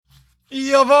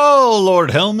Yavo,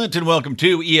 Lord Helmet, and welcome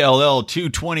to ELL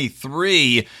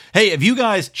 223. Hey, have you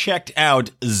guys checked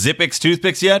out Zippix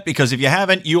toothpicks yet? Because if you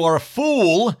haven't, you are a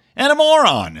fool and a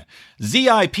moron.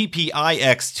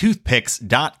 Zippix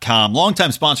toothpicks.com,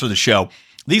 longtime sponsor of the show.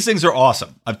 These things are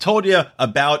awesome. I've told you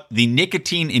about the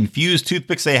nicotine-infused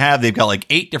toothpicks they have. They've got like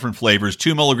 8 different flavors,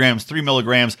 2 milligrams, 3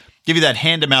 milligrams. Give you that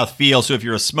hand-to-mouth feel. So if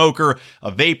you're a smoker, a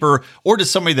vapor, or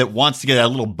just somebody that wants to get that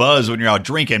little buzz when you're out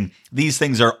drinking, these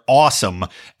things are awesome.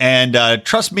 And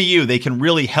trust me, they can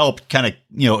really help kind of,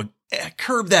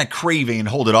 curb that craving and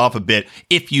hold it off a bit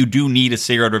if you do need a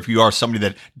cigarette or if you are somebody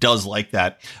that does like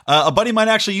that. A buddy might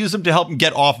actually use them to help him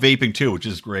get off vaping too, which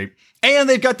is great. And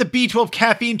they've got the B12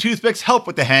 caffeine toothpicks, help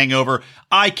with the hangover.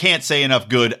 I can't say enough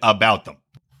good about them.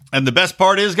 And the best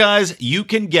part is, guys, you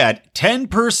can get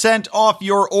 10% off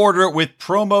your order with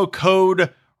promo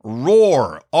code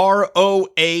ROAR,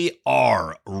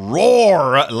 R-O-A-R,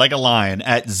 ROAR, like a lion,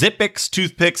 at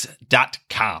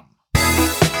zippixtoothpicks.com.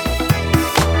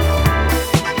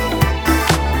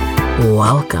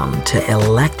 Welcome to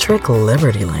Electric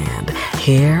Liberty Land,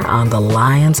 here on the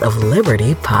Lions of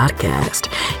Liberty podcast,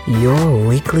 your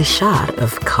weekly shot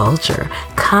of culture,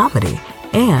 comedy,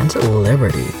 and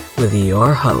liberty with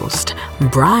your host,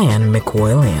 Brian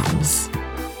McWilliams.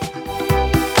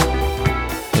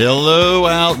 Hello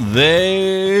out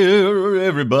there,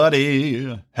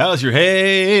 everybody. How's your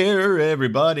hair,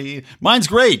 everybody? Mine's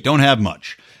great. Don't have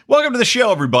much. Welcome to the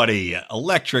show, everybody.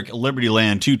 Electric Liberty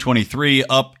Land 223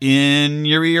 up in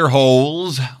your ear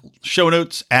holes. Show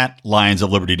notes at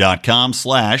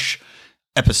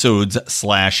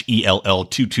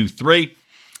lionsofliberty.com/episodes/ELL223.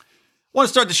 I want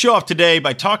to start the show off today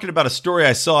by talking about a story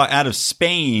I saw out of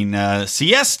Spain,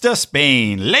 Siesta,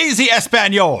 Spain, Lazy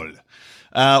Español,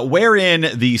 wherein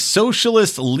the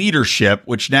socialist leadership,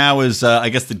 which now is, I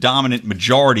guess, the dominant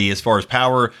majority as far as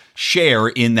power share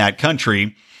in that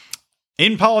country,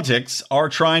 in politics, are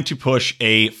trying to push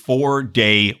a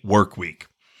 4-day work week.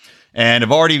 And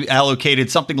have already allocated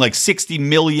something like $60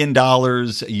 million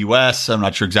US. I'm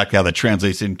not sure exactly how that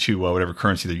translates into whatever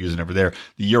currency they're using over there,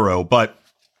 the euro, but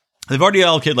they've already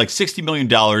allocated like $60 million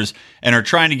and are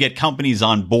trying to get companies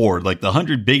on board, like the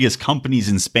 100 biggest companies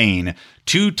in Spain,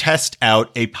 to test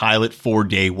out a pilot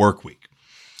 4-day work week.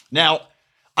 Now,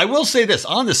 I will say this,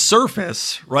 on the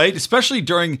surface, right, especially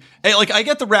during, I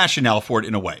get the rationale for it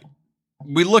in a way.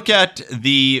 We look at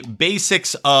the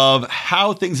basics of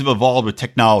how things have evolved with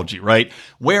technology, right?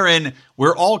 Wherein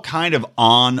we're all kind of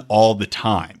on all the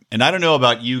time. And I don't know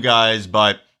about you guys,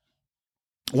 but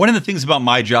one of the things about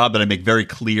my job that I make very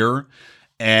clear,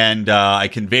 and I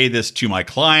convey this to my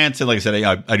clients, and like I said,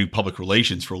 I do public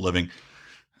relations for a living.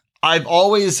 I've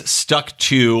always stuck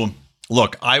to,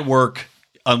 look, I work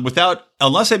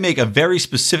unless I make a very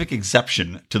specific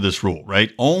exception to this rule,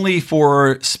 right? Only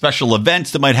for special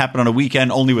events that might happen on a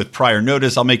weekend, only with prior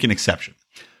notice, I'll make an exception.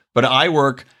 But I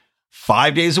work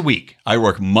 5 days a week. I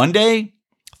work Monday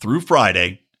through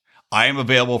Friday. I am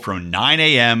available from 9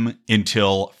 a.m.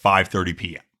 until 5:30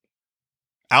 p.m.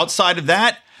 Outside of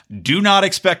that, do not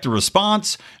expect a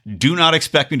response. Do not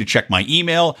expect me to check my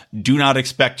email. Do not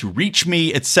expect to reach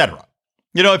me, etc.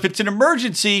 If it's an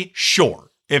emergency, sure.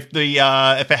 If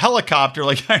a helicopter,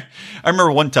 like I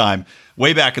remember one time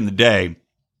way back in the day,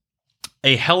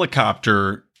 a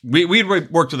helicopter. We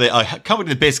had worked with a company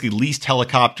that basically leased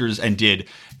helicopters and did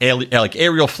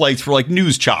aerial flights for like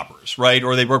news choppers, right?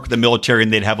 Or they work with the military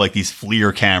and they'd have like these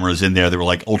FLIR cameras in there. They were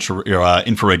like ultra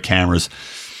infrared cameras.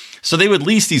 So they would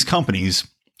lease these companies,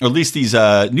 or at least these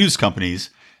news companies,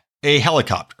 a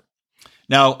helicopter.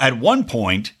 Now, at one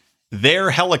point,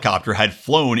 their helicopter had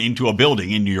flown into a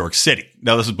building in New York City.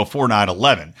 Now, this was before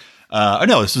 9/11.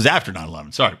 No, this was after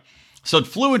 9/11. Sorry. So it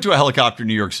flew into a helicopter in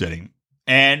New York City.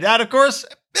 And that, of course,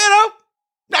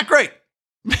 not great.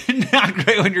 Not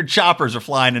great when your choppers are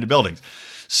flying into buildings.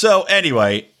 So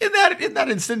anyway, in that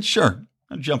instance, sure,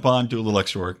 I'll jump on, do a little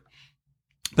extra work.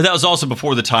 But that was also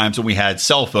before the times when we had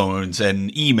cell phones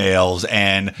and emails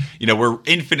and, we're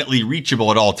infinitely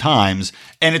reachable at all times,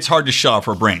 and it's hard to shut off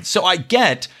our brains. So I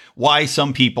get why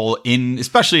some people,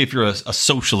 especially if you're a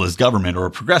socialist government or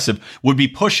a progressive, would be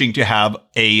pushing to have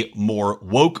a more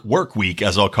woke work week,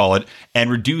 as I'll call it, and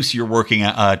reduce your working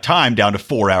time down to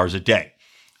 4 hours a day.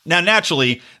 Now,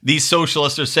 naturally, these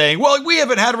socialists are saying, well, we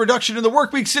haven't had a reduction in the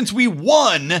work week since we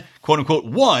won, quote unquote,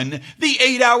 won the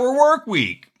 8-hour work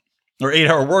week. Or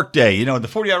 8-hour work day, the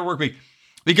 40-hour work week,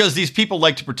 because these people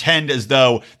like to pretend as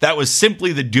though that was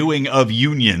simply the doing of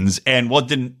unions and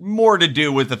wanted more to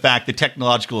do with the fact that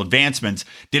technological advancements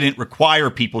didn't require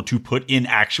people to put in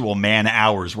actual man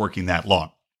hours working that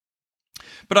long.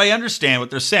 But I understand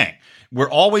what they're saying. We're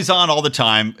always on all the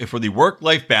time for the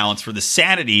work-life balance, for the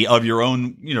sanity of your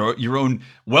own, your own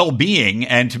well-being,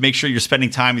 and to make sure you're spending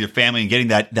time with your family and getting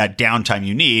that downtime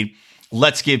you need.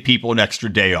 Let's give people an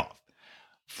extra day off.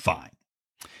 Fine.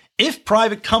 If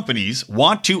private companies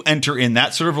want to enter in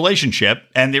that sort of relationship,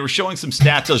 and they were showing some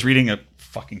stats, I was reading a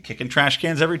fucking kicking trash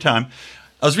cans every time.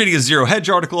 I was reading a Zero Hedge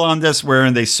article on this,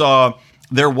 wherein they saw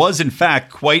there was, in fact,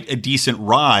 quite a decent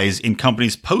rise in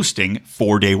companies posting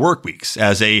 4-day work weeks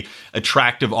as a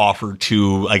attractive offer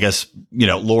to, I guess,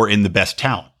 lure in the best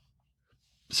talent.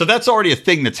 So that's already a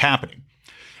thing that's happening.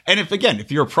 And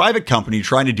if you're a private company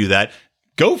trying to do that,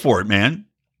 go for it, man.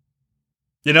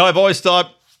 I've always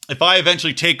thought if I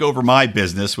eventually take over my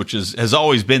business, which has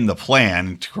always been the plan,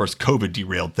 and of course, COVID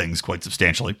derailed things quite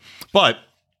substantially. But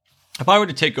if I were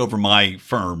to take over my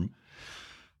firm,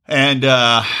 and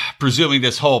presuming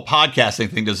this whole podcasting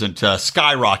thing doesn't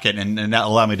skyrocket and not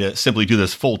allow me to simply do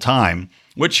this full time,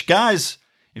 which, guys,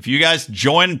 if you guys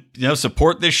join,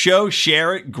 support this show,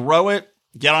 share it, grow it,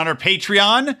 get on our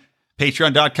Patreon,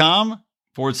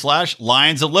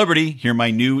 patreon.com/Lions of Liberty, hear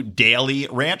my new daily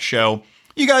rant show.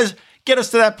 You guys get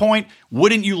us to that point.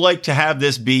 Wouldn't you like to have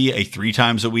this be a 3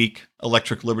 times a week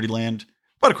Electric Liberty Land?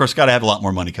 But of course, got to have a lot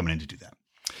more money coming in to do that.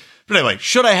 But anyway,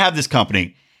 should I have this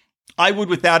company? I would,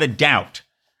 without a doubt,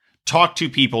 talk to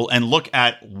people and look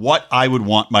at what I would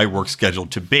want my work schedule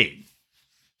to be.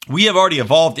 We have already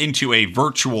evolved into a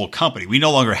virtual company. We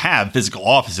no longer have physical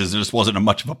offices. There just wasn't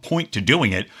much of a point to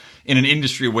doing it in an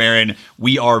industry wherein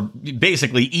we are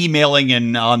basically emailing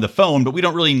and on the phone, but we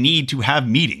don't really need to have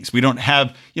meetings. We don't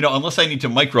have, unless I need to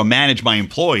micromanage my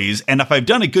employees. And if I've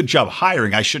done a good job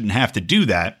hiring, I shouldn't have to do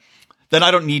that. Then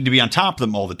I don't need to be on top of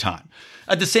them all the time.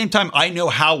 At the same time, I know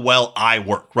how well I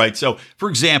work, right? So, for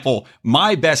example,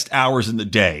 my best hours in the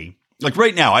day, like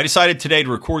right now, I decided today to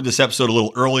record this episode a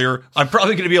little earlier. I'm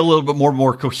probably going to be a little bit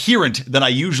more coherent than I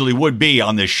usually would be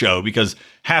on this show, because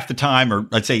half the time, or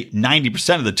I'd say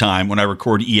 90% of the time when I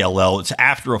record ELL, it's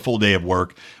after a full day of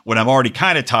work when I'm already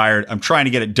kind of tired. I'm trying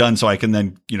to get it done so I can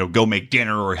then, go make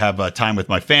dinner or have time with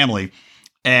my family.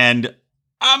 And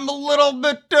I'm a little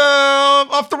bit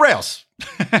off the rails.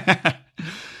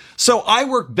 So I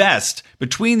work best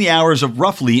between the hours of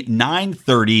roughly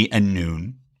 9:30 and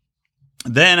noon.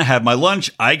 Then I have my lunch.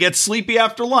 I get sleepy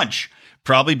after lunch.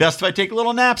 Probably best if I take a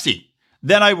little napsy.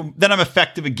 Then I'm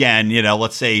effective again,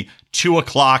 let's say 2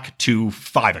 o'clock to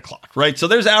 5 o'clock, right? So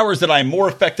there's hours that I'm more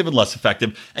effective and less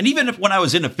effective. And even if when I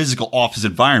was in a physical office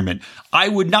environment, I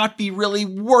would not be really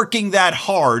working that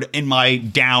hard in my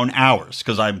down hours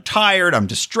because I'm tired, I'm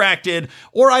distracted,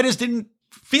 or I just didn't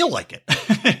feel like it.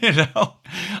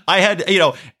 I had,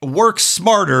 work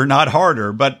smarter, not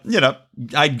harder, but,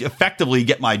 I effectively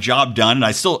get my job done, and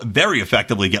I still very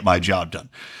effectively get my job done.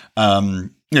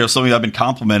 Something I've been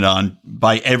complimented on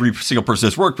by every single person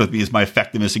that's worked with me is my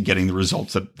effectiveness in getting the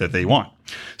results that they want.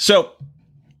 So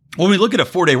when we look at a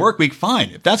 4-day work week, fine.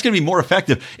 If that's going to be more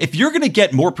effective, if you're going to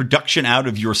get more production out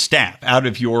of your staff, out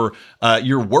of your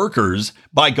workers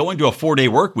by going to a 4-day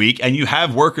work week, and you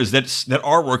have workers that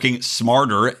are working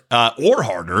smarter or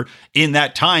harder in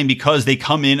that time because they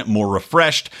come in more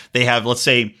refreshed. They have, let's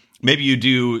say, maybe you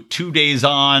do 2 days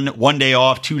on, 1 day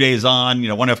off, 2 days on,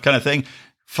 1 off kind of thing.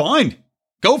 Fine.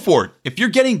 Go for it. If you're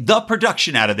getting the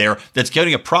production out of there that's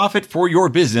getting a profit for your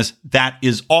business, that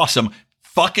is awesome.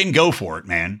 Fucking go for it,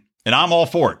 man. And I'm all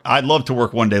for it. I'd love to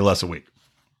work 1 day less a week.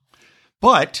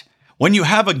 But when you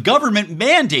have a government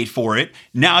mandate for it,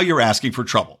 now you're asking for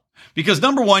trouble. Because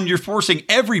number one, you're forcing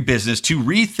every business to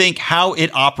rethink how it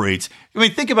operates. I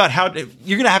mean, think about how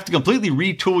you're going to have to completely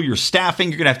retool your staffing.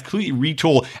 You're going to have to completely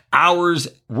retool hours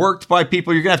worked by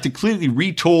people. You're going to have to completely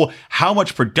retool how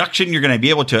much production you're going to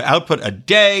be able to output a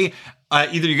day.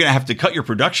 Either you're going to have to cut your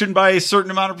production by a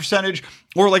certain amount of percentage,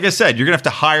 or like I said, you're going to have to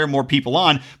hire more people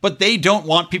on, but they don't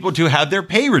want people to have their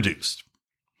pay reduced.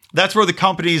 That's where the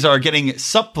companies are getting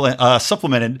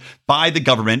supplemented by the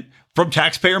government from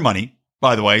taxpayer money,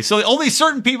 by the way. So only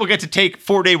certain people get to take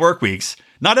 4-day work weeks.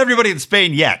 Not everybody in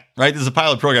Spain yet, right? This is a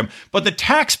pilot program, but the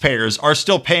taxpayers are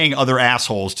still paying other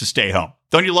assholes to stay home.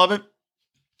 Don't you love it?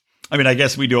 I mean, I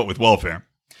guess we do it with welfare.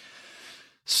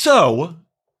 So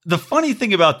the funny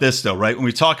thing about this, though, right, when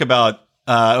we talk about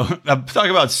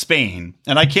Spain,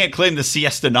 and I can't claim the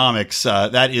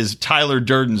Siestanomics, that is Tyler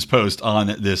Durden's post on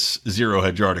this Zero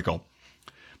Hedge article.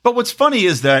 But what's funny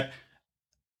is that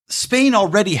Spain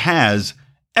already has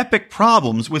epic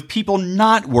problems with people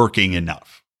not working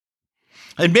enough.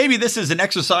 And maybe this is an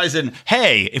exercise in,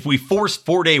 hey, if we force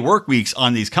 4-day work weeks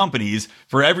on these companies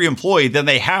for every employee, then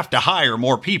they have to hire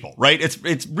more people, right?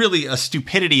 It's really a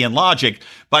stupidity in logic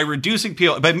by reducing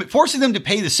people, by forcing them to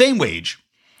pay the same wage,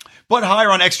 but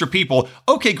hire on extra people.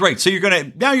 Okay, great. So you're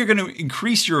going to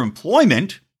increase your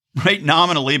employment, right?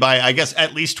 Nominally by, I guess,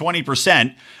 at least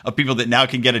 20% of people that now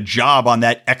can get a job on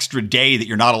that extra day that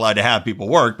you're not allowed to have people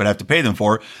work, but have to pay them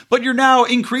for. But you're now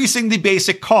increasing the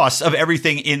basic costs of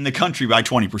everything in the country by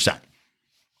 20%.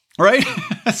 Right?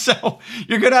 So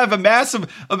you're going to have a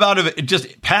massive amount of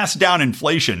just passed down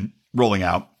inflation rolling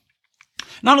out.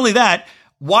 Not only that,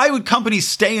 why would companies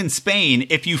stay in Spain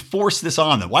if you force this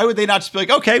on them? Why would they not just be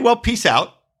like, okay, well, peace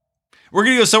out. We're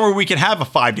going to go somewhere where we can have a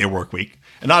 5-day work week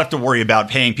and not have to worry about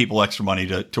paying people extra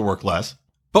money to work less.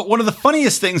 But one of the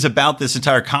funniest things about this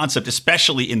entire concept,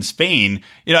 especially in Spain,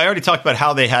 I already talked about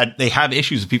how they have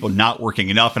issues with people not working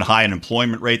enough and high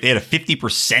unemployment rate. They had a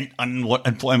 50%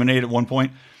 unemployment rate at one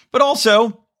point. But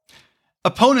also,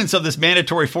 opponents of this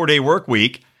mandatory 4-day work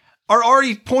week are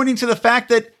already pointing to the fact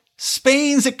that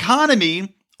Spain's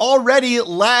economy already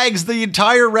lags the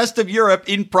entire rest of Europe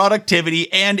in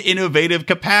productivity and innovative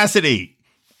capacity.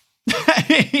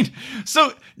 I mean,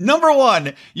 so number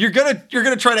one, you're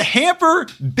gonna try to hamper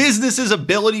businesses'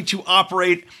 ability to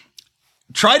operate,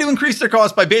 try to increase their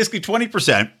costs by basically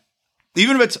 20%.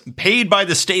 Even if it's paid by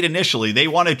the state initially, they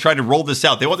want to try to roll this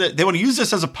out. They want to use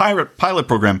this as a pilot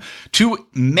program to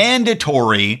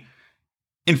mandatory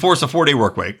enforce a 4-day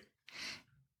work week.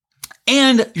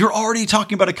 And you're already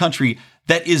talking about a country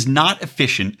that is not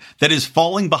efficient, that is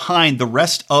falling behind the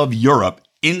rest of Europe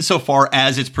insofar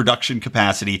as its production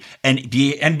capacity and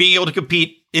being able to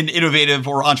compete in innovative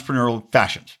or entrepreneurial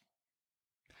fashions.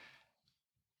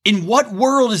 In what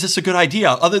world is this a good idea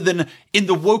other than in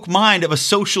the woke mind of a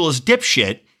socialist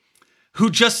dipshit who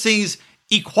just sees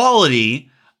equality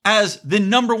as the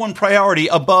number one priority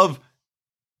above?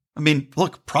 I mean,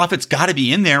 look, profit's got to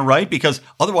be in there, right? Because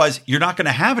otherwise you're not going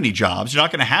to have any jobs. You're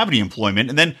not going to have any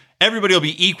employment. And then everybody will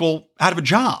be equal out of a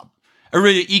job.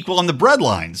 Everybody equal on the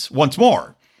breadlines once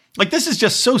more. Like, this is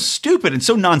just so stupid and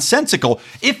so nonsensical.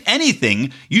 If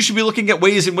anything, you should be looking at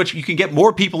ways in which you can get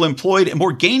more people employed and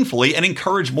more gainfully and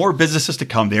encourage more businesses to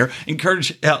come there,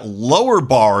 encourage lower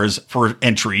bars for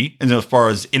entry as far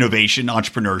as innovation,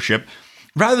 entrepreneurship,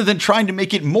 rather than trying to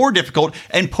make it more difficult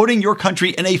and putting your country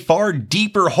in a far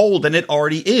deeper hole than it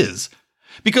already is.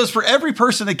 Because for every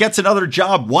person that gets another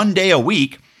job 1 day a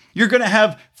week, you're going to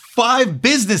have 5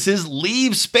 businesses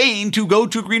leave Spain to go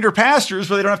to greener pastures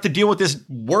where they don't have to deal with this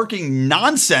working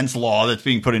nonsense law that's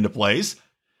being put into place.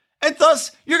 And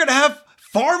thus, you're going to have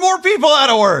far more people out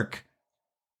of work.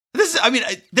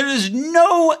 There is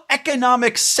no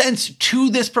economic sense to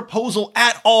this proposal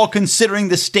at all, considering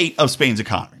the state of Spain's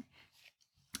economy.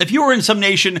 If you were in some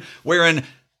nation wherein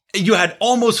you had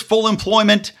almost full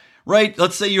employment, right?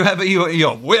 Let's say we have a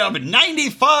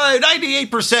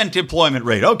 98% employment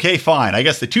rate. Okay, fine. I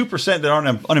guess the 2% that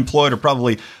aren't unemployed are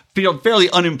probably fairly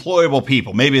unemployable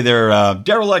people. Maybe they're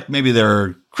derelict, maybe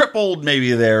they're crippled,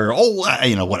 maybe they're old,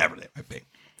 whatever they might be.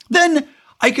 Then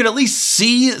I could at least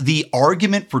see the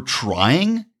argument for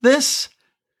trying this,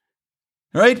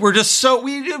 right? We just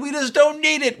don't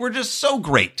need it. We're just so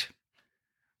great.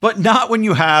 But not when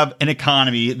you have an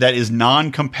economy that is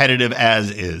non-competitive as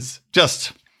is.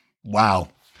 Just wow.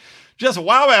 Just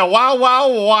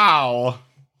wow.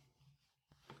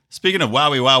 Speaking of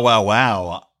wowie,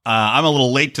 wow. I'm a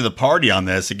little late to the party on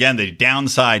this. Again, the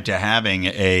downside to having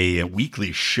a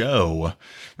weekly show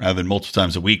rather than multiple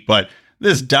times a week. But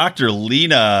this Dr.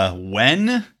 Leana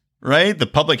Wen, right? The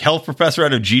public health professor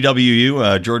out of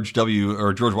GWU, George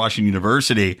Washington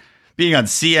University, being on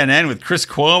CNN with Chris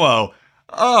Cuomo.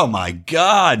 Oh my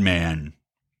God, man.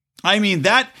 I mean,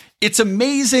 it's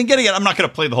amazing. Again, I'm not going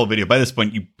to play the whole video. By this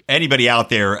point, anybody out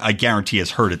there, I guarantee,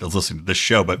 has heard it that's listening to this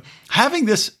show. But having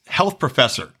this health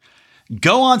professor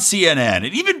go on CNN,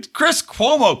 and even Chris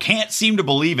Cuomo can't seem to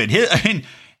believe it.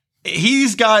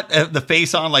 He's got the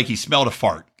face on like he smelled a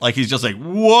fart. Like he's just like,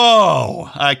 whoa,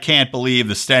 I can't believe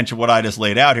the stench of what I just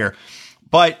laid out here.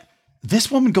 But this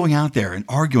woman going out there and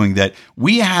arguing that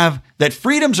that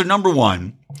freedoms are number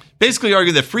one, basically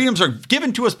arguing that freedoms are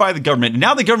given to us by the government, and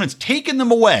now the government's taken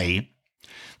them away,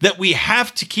 that we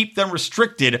have to keep them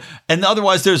restricted, and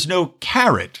otherwise there's no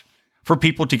carrot for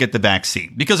people to get the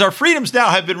vaccine. Because our freedoms now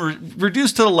have been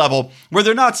reduced to the level where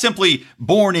they're not simply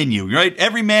born in you, right?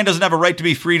 Every man doesn't have a right to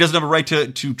be free, doesn't have a right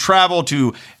to travel,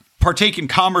 to partake in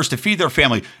commerce, to feed their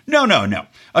family. No.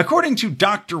 According to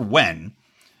Dr. Wen,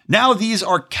 now these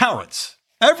are carrots.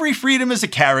 Every freedom is a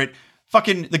carrot.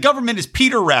 Fucking the government is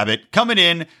Peter Rabbit coming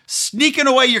in, sneaking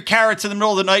away your carrots in the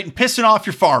middle of the night and pissing off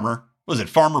your farmer. Was it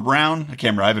Farmer Brown? I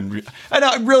can't remember.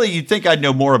 You'd think I'd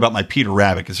know more about my Peter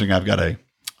Rabbit, considering I've got a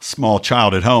small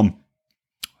child at home.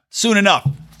 Soon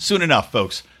enough,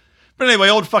 folks. But anyway,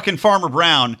 old fucking Farmer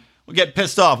Brown will get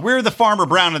pissed off. We're the Farmer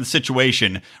Brown of the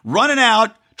situation, running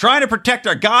out, trying to protect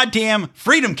our goddamn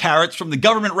freedom carrots from the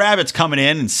government rabbits coming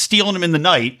in and stealing them in the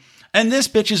night. And this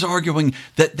bitch is arguing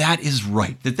that that is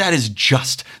right, that that is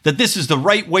just, that this is the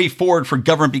right way forward for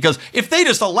government, because if they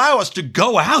just allow us to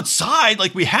go outside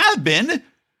like we have been,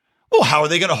 well, how are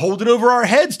they going to hold it over our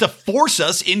heads to force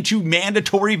us into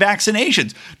mandatory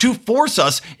vaccinations, to force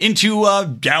us into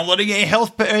downloading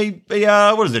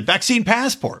a vaccine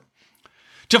passport,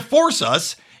 to force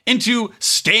us into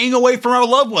staying away from our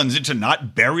loved ones, into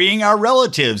not burying our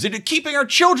relatives, into keeping our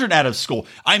children out of school?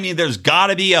 I mean, there's got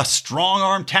to be a strong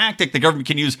arm tactic the government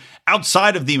can use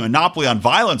outside of the monopoly on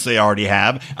violence they already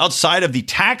have, outside of the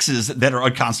taxes that are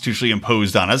unconstitutionally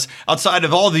imposed on us, outside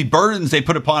of all the burdens they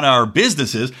put upon our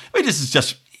businesses. I mean, this is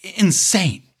just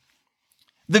insane.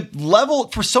 The level,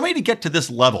 for somebody to get to this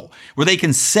level where they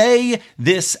can say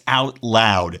this out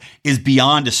loud, is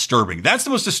beyond disturbing. That's the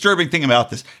most disturbing thing about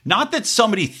this. Not that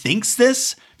somebody thinks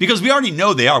this, because we already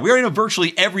know they are. We already know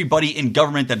virtually everybody in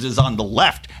government that is on the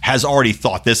left has already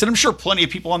thought this. And I'm sure plenty of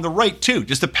people on the right too,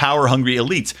 just the power-hungry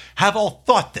elites, have all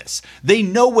thought this. They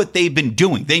know what they've been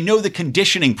doing. They know the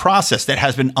conditioning process that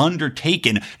has been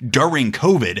undertaken during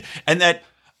COVID. And that,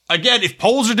 again, if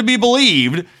polls are to be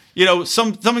believed, you know,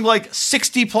 something like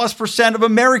 60+% of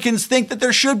Americans think that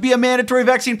there should be a mandatory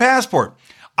vaccine passport.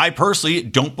 I personally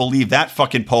don't believe that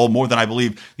fucking poll more than I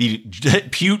believe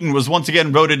Putin was once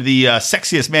again voted the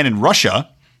sexiest man in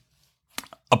Russia,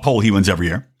 a poll he wins every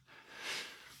year.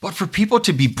 But for people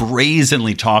to be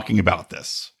brazenly talking about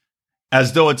this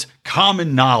as though it's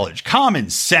common knowledge, common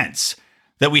sense,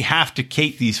 that we have to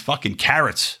keep these fucking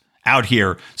carrots out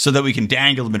here so that we can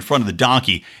dangle them in front of the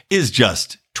donkey is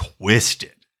just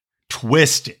twisted.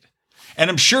 And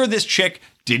I'm sure this chick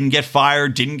didn't get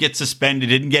fired, didn't get suspended,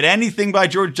 didn't get anything by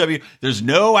George W. There's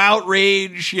no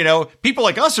outrage. You know, people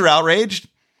like us are outraged.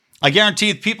 I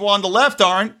guarantee people on the left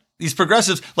aren't. These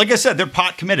progressives, like I said, they're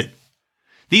pot committed.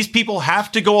 These people have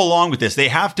to go along with this. They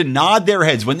have to nod their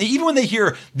heads even when they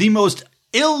hear the most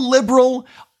illiberal,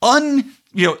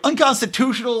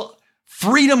 unconstitutional,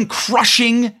 freedom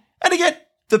crushing, and again,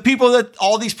 the people that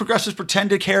all these progressives pretend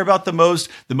to care about the most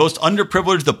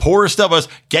underprivileged, the poorest of us,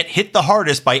 get hit the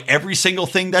hardest by every single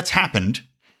thing that's happened.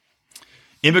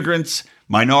 Immigrants,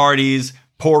 minorities,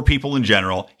 poor people in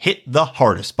general, hit the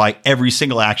hardest by every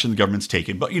single action the government's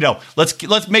taken. But,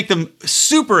 let's make them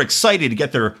super excited to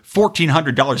get their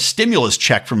 $1,400 stimulus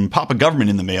check from Papa Government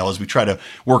in the mail as we try to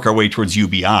work our way towards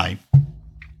UBI.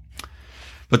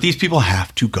 But these people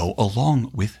have to go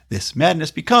along with this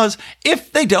madness, because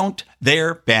if they don't,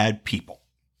 they're bad people.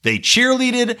 They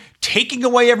cheerleaded, taking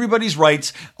away everybody's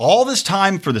rights all this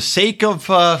time for the sake of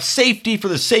safety, for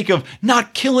the sake of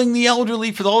not killing the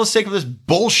elderly, for all the sake of this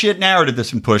bullshit narrative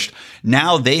that's been pushed.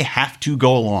 Now they have to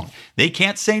go along. They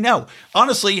can't say no.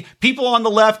 Honestly, people on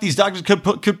the left, these doctors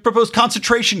could propose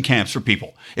concentration camps for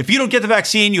people. If you don't get the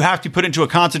vaccine, you have to put into a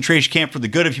concentration camp for the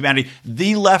good of humanity.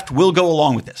 The left will go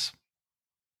along with this,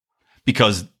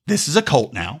 because this is a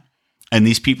cult now, and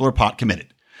these people are pot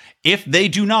committed. If they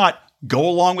do not go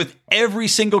along with every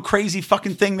single crazy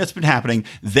fucking thing that's been happening,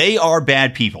 they are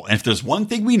bad people. And if there's one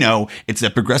thing we know, it's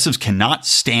that progressives cannot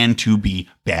stand to be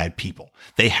bad people.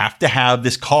 They have to have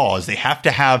this cause. They have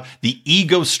to have the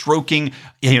ego-stroking,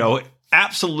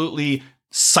 absolutely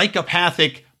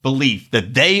psychopathic belief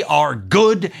that they are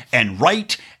good and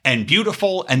right and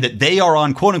beautiful, and that they are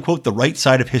on, quote unquote, the right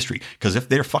side of history. Because if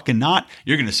they're fucking not,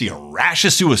 you're going to see a rash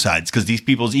of suicides, because these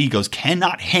people's egos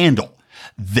cannot handle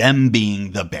them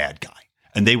being the bad guy.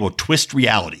 And they will twist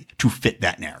reality to fit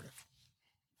that narrative.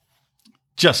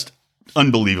 Just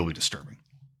unbelievably disturbing.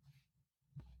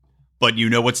 But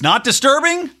you know what's not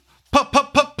disturbing?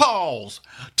 Paws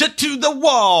to the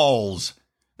walls.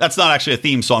 That's not actually a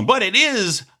theme song, but it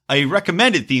is a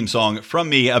recommended theme song from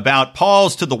me about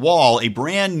Paws to the Wall, a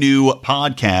brand new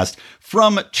podcast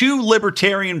from two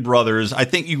libertarian brothers. I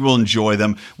think you will enjoy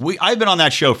them. I've been on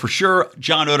that show for sure.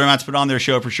 John Odermatt's been on their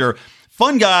show for sure.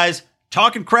 Fun guys,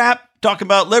 talking crap, talking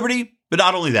about liberty, but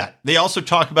not only that. They also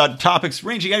talk about topics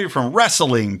ranging everywhere from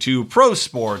wrestling to pro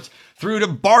sports through to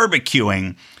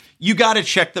barbecuing. You got to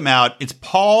check them out. It's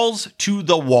Paws to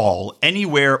the Wall,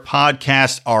 anywhere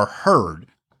podcasts are heard.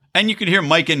 And you can hear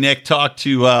Mike and Nick talk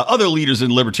to other leaders in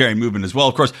the libertarian movement as well.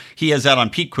 Of course, he has that on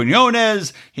Pete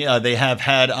Quinones. They have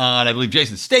had on, I believe,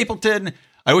 Jason Stapleton.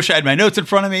 I wish I had my notes in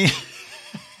front of me.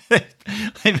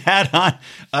 They've had on,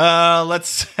 let's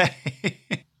say,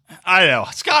 I don't know,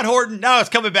 Scott Horton. No, it's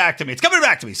coming back to me.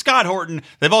 Scott Horton.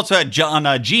 They've also had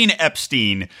Gene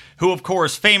Epstein, who, of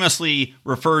course, famously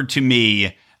referred to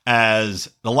me as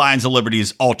the Lions of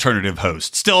Liberty's alternative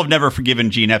host. Still have never forgiven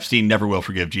Gene Epstein, never will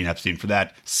forgive Gene Epstein for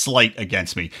that slight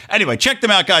against me. Anyway, check them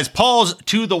out, guys. Paul's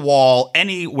To the Wall,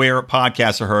 anywhere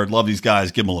podcasts are heard. Love these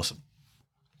guys. Give them a listen.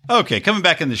 Okay, coming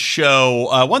back in the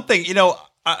show. One thing,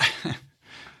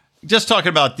 just talking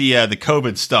about the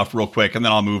COVID stuff real quick, and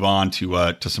then I'll move on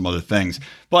to some other things.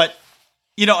 But,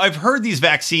 I've heard these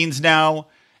vaccines now,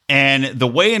 and the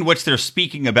way in which they're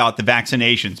speaking about the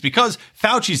vaccinations, because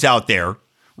Fauci's out there,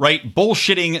 right,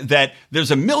 bullshitting that there's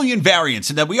a million variants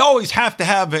and that we always have to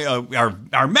have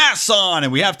our masks on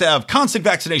and we have to have constant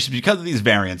vaccinations because of these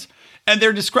variants. And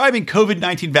they're describing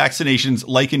COVID-19 vaccinations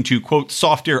likened to, quote,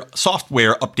 software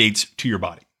updates to your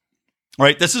body.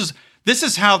 Right? This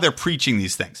is how they're preaching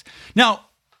these things. Now,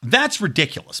 that's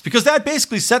ridiculous because that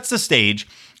basically sets the stage,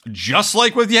 just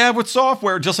like what you have with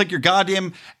software, just like your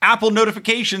goddamn Apple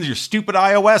notifications, your stupid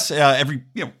iOS every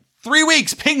 3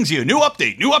 weeks pings you, new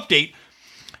update.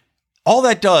 All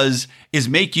that does is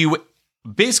make you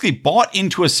basically bought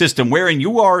into a system wherein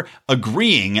you are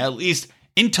agreeing, at least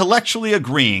intellectually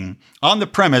agreeing, on the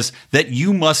premise that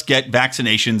you must get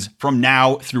vaccinations from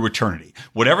now through eternity.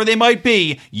 Whatever they might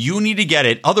be, you need to get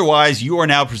it. Otherwise, you are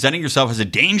now presenting yourself as a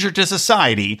danger to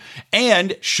society.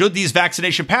 And should these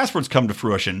vaccination passports come to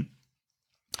fruition,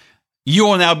 you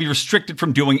will now be restricted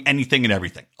from doing anything and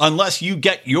everything unless you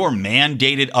get your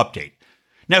mandated update.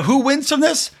 Now, who wins from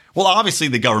this? Well, obviously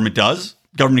the government does,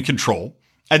 government control.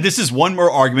 And this is one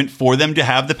more argument for them to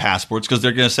have the passports because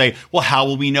they're going to say, well, how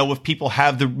will we know if people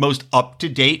have the most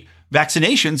up-to-date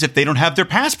vaccinations if they don't have their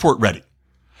passport ready?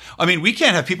 I mean, we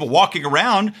can't have people walking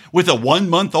around with a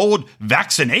 1-month-old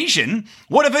vaccination.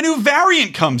 What if a new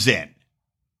variant comes in?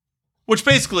 Which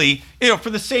basically, in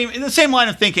the same line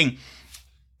of thinking,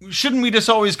 shouldn't we just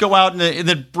always go out in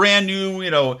the brand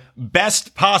new,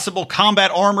 best possible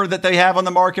combat armor that they have on the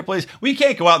marketplace? We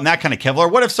can't go out in that kind of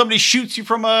Kevlar. What if somebody shoots you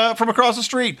from across the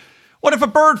street? What if a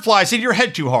bird flies into your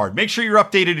head too hard? Make sure you're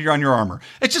updated on your armor.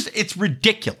 It's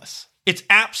ridiculous. It's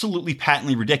absolutely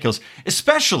patently ridiculous,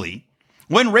 especially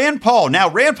when Rand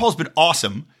Paul's been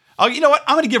awesome. You know what?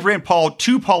 I'm going to give Rand Paul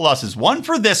 2 Pauluses, one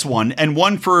for this one and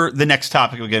one for the next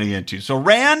topic we're getting into. So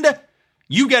Rand,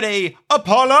 you get a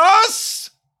Paulus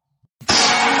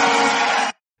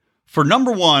for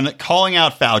number one, calling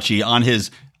out Fauci on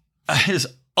his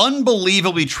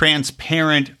unbelievably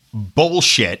transparent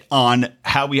bullshit on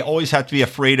how we always have to be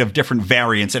afraid of different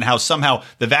variants and how somehow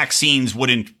the vaccines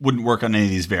wouldn't work on any of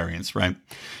these variants, right?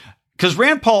 Because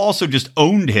Rand Paul also just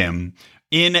owned him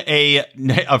in a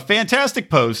fantastic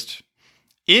post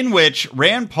in which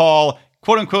Rand Paul,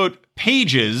 quote unquote,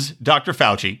 pages Dr.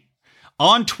 Fauci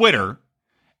on Twitter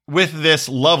with this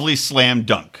lovely slam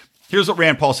dunk. Here's what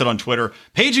Rand Paul said on Twitter.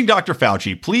 Paging Dr.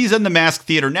 Fauci, please end the mask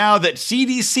theater now that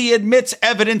CDC admits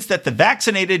evidence that the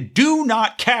vaccinated do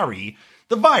not carry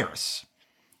the virus.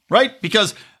 Right?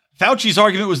 Because Fauci's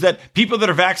argument was that people that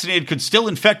are vaccinated could still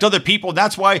infect other people.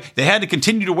 That's why they had to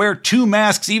continue to wear 2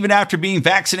 masks even after being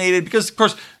vaccinated. Because, of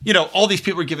course, all these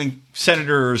people are giving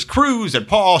Senators Cruz and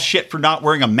Paul shit for not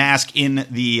wearing a mask in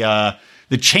the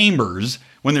chambers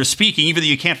when they're speaking, even though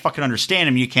you can't fucking understand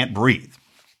them, you can't breathe.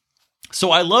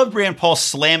 So I loved Rand Paul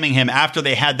slamming him after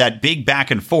they had that big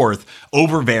back and forth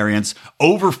over variants,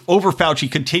 over Fauci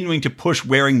continuing to push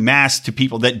wearing masks to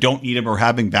people that don't need them or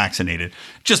have been vaccinated.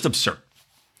 Just absurd.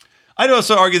 I'd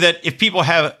also argue that if people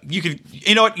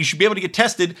you should be able to get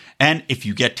tested. And if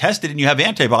you get tested and you have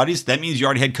antibodies, that means you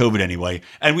already had COVID anyway.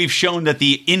 And we've shown that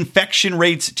the infection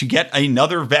rates to get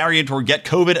another variant or get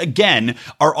COVID again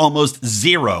are almost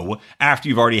zero after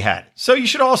you've already had it. So you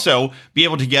should also be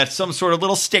able to get some sort of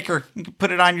little sticker. You can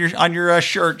put it on your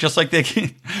shirt, just like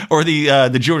or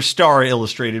the Jewish Star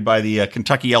illustrated by the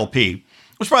Kentucky LP.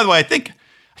 Which, by the way, I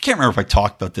can't remember if I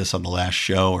talked about this on the last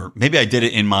show or maybe I did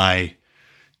it in my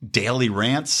daily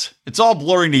rants. It's all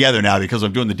blurring together now because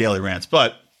I'm doing the daily rants,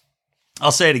 but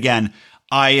I'll say it again.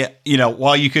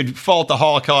 While you could fault the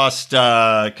Holocaust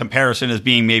comparison as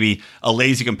being maybe a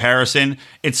lazy comparison,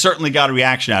 it certainly got a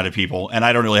reaction out of people, and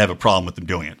I don't really have a problem with them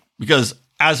doing it. Because,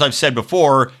 as I've said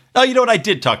before, you know what, I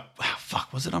did talk,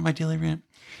 was it on my daily rant?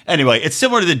 Anyway, it's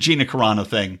similar to the Gina Carano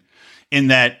thing in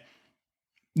that,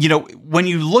 when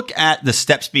you look at the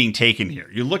steps being taken here,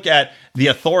 you look at the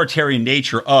authoritarian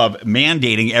nature of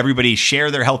mandating everybody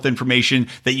share their health information,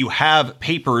 that you have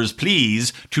papers,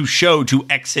 please, to show, to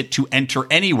exit, to enter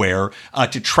anywhere,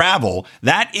 to travel.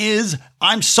 That is,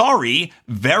 I'm sorry,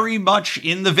 very much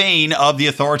in the vein of the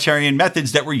authoritarian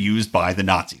methods that were used by the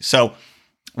Nazis. So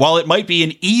while it might be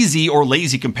an easy or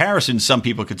lazy comparison, some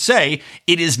people could say,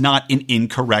 it is not an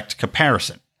incorrect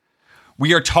comparison.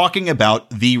 We are talking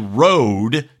about the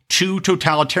road to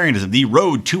totalitarianism, the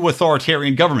road to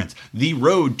authoritarian governments, the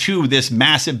road to this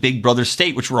massive big brother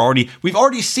state, which we've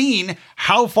already seen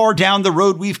how far down the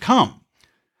road we've come.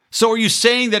 So are you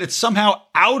saying that it's somehow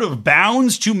out of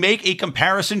bounds to make a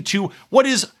comparison to what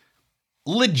is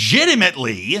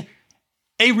legitimately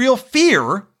a real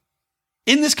fear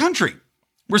in this country?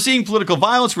 We're seeing political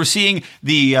violence. We're seeing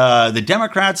the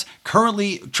Democrats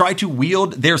currently try to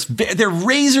wield their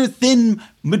razor thin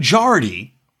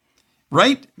majority,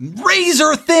 right?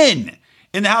 Razor thin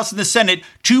in the House and the Senate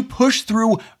to push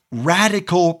through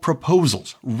radical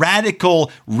proposals, radical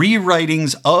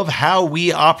rewritings of how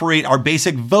we operate our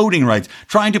basic voting rights,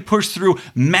 trying to push through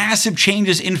massive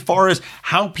changes in far as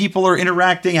how people are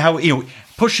interacting, how,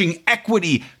 pushing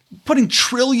equity, putting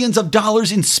trillions of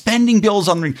dollars in spending bills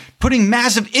on, putting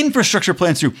massive infrastructure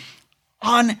plans through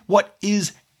on what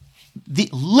is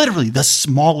literally the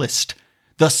smallest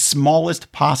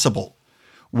possible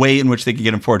way in which they can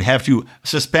get them forward. Have to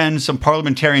suspend some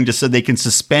parliamentarian just so they can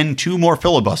suspend 2 more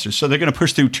filibusters. So they're going to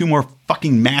push through 2 more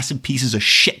fucking massive pieces of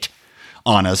shit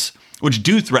on us, which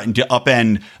do threaten to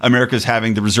upend America's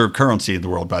having the reserve currency in the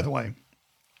world, by the way.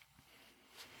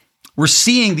 We're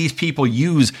seeing these people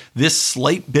use this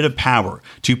slight bit of power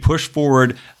to push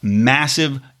forward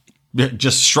massive,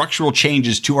 just structural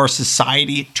changes to our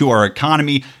society, to our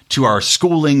economy, to our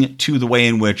schooling, to the way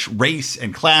in which race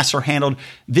and class are handled.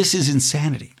 This is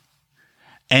insanity.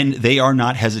 And they are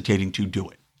not hesitating to do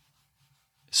it.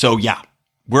 So yeah,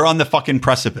 we're on the fucking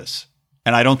precipice.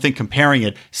 And I don't think comparing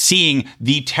it, seeing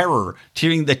the terror,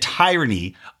 seeing the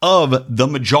tyranny of the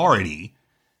majority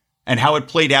and how it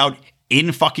played out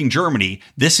in fucking Germany,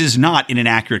 this is not an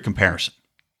accurate comparison.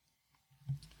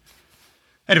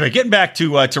 Anyway, getting back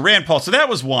to Rand Paul. So that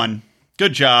was one.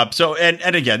 Good job. So,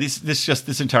 and again,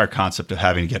 this entire concept of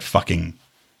having to get fucking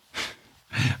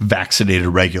vaccinated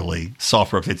regularly,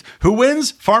 software updates. Who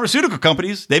wins? Pharmaceutical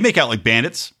companies. They make out like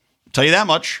bandits. I'll tell you that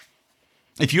much.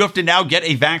 If you have to now get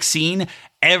a vaccine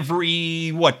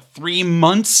every, 3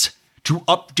 months to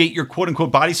update your quote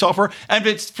unquote body software, and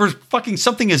if it's for fucking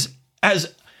something as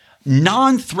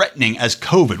non-threatening as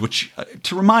COVID, which,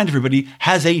 to remind everybody,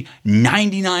 has a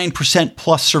 99%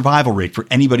 plus survival rate for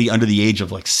anybody under the age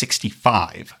of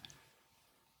 65.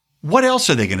 What else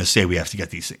are they going to say we have to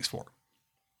get these things for?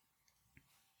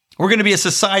 We're going to be a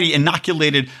society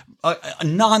inoculated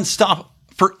nonstop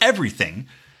for everything.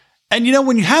 And,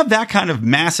 when you have that kind of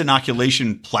mass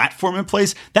inoculation platform in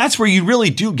place, that's where you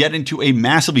really do get into a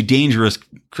massively dangerous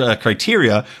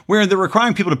criteria where they're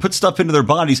requiring people to put stuff into their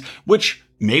bodies, which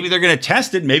maybe they're going to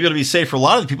test it. Maybe it'll be safe for a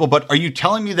lot of the people. But are you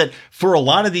telling me that for a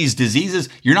lot of these diseases,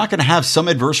 you're not going to have some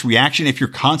adverse reaction if you're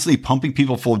constantly pumping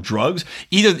people full of drugs,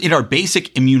 either in our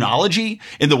basic immunology,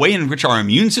 in the way in which our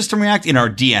immune system reacts, in our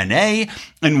DNA,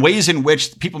 in ways in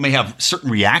which people may have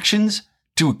certain reactions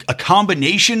to a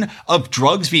combination of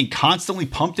drugs being constantly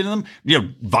pumped into them,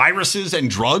 viruses and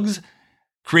drugs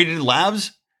created in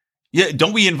labs? Yeah,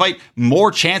 don't we invite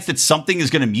more chance that something is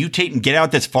going to mutate and get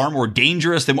out that's far more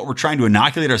dangerous than what we're trying to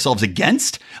inoculate ourselves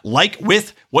against? Like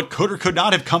with what could or could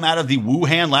not have come out of the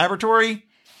Wuhan laboratory?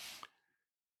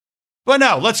 But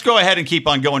no, let's go ahead and keep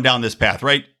on going down this path,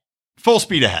 right? Full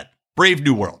speed ahead. Brave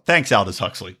New World. Thanks, Aldous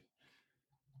Huxley.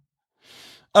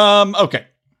 Okay.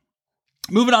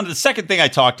 Moving on to the second thing I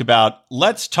talked about,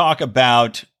 let's talk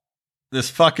about this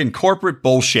fucking corporate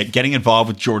bullshit getting involved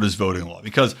with Georgia's voting law.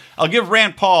 Because I'll give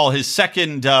Rand Paul his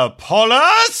second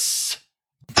Paulus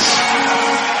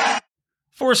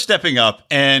for stepping up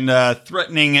and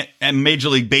threatening Major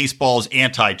League Baseball's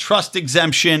antitrust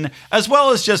exemption, as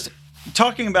well as just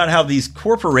talking about how these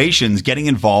corporations getting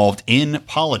involved in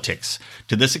politics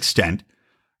to this extent,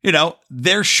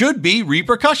 there should be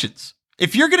repercussions.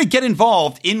 If you're going to get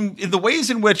involved in the ways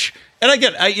in which, and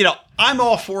again, I'm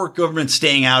all for government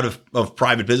staying out of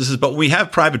private businesses, but when we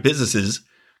have private businesses,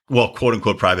 well, quote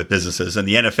unquote private businesses, and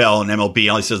the NFL and MLB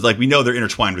only says we know they're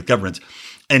intertwined with governments,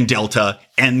 and Delta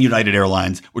and United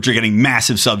Airlines, which are getting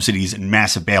massive subsidies and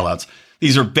massive bailouts.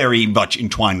 These are very much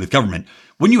entwined with government.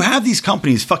 When you have these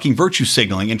companies fucking virtue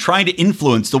signaling and trying to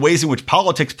influence the ways in which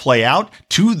politics play out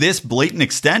to this blatant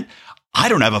extent, I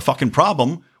don't have a fucking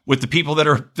problem with the people that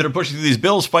are pushing through these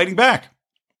bills fighting back.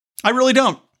 I really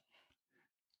don't.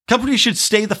 Companies should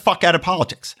stay the fuck out of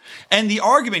politics. And the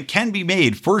argument can be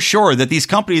made for sure that these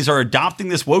companies are adopting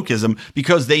this wokeism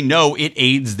because they know it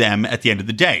aids them at the end of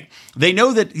the day. They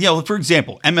know that, for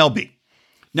example, MLB.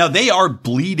 Now, they are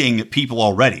bleeding people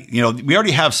already. We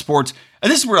already have sports,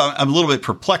 and this is where I'm a little bit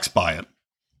perplexed by it.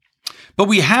 But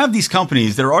we have these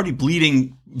companies that are already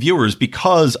bleeding viewers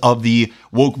because of the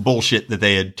woke bullshit that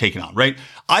they had taken on, right?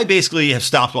 I basically have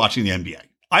stopped watching the NBA.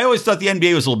 I always thought the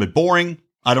NBA was a little bit boring.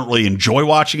 I don't really enjoy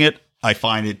watching it. I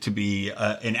find it to be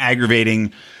an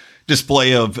aggravating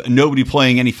display of nobody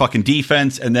playing any fucking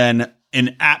defense, and then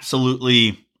an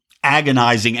absolutely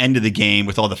agonizing end of the game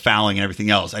with all the fouling and everything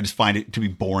else. I just find it to be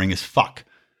boring as fuck.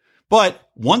 But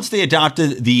once they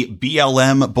adopted the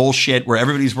BLM bullshit where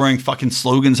everybody's wearing fucking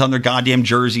slogans on their goddamn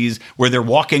jerseys, where they're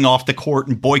walking off the court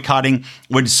and boycotting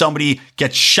when somebody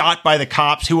gets shot by the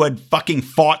cops who had fucking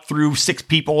fought through 6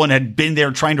 people and had been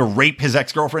there trying to rape his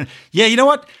ex-girlfriend. Yeah, you know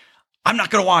what? I'm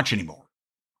not going to watch anymore.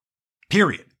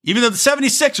 Period. Even though the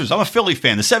 76ers, I'm a Philly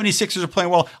fan, the 76ers are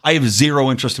playing well, I have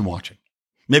zero interest in watching.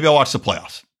 Maybe I'll watch the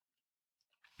playoffs.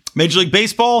 Major League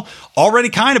Baseball, already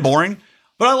kind of boring,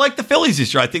 but I like the Phillies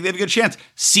this year. I think they have a good chance.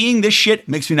 Seeing this shit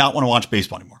makes me not want to watch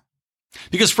baseball anymore.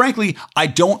 Because frankly, I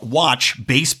don't watch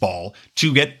baseball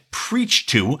to get preached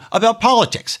to about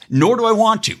politics, nor do I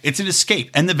want to. It's an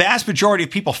escape. And the vast majority of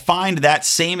people find that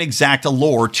same exact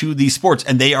allure to these sports,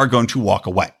 and they are going to walk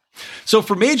away. So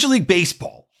for Major League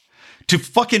Baseball to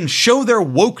fucking show their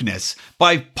wokeness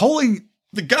by pulling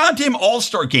the goddamn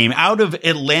All-Star game out of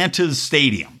Atlanta's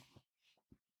stadium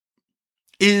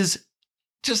is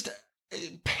just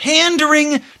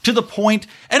pandering to the point.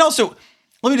 And also,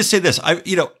 let me just say this.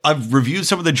 I've reviewed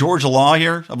some of the Georgia law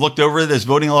here. I've looked over this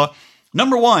voting law.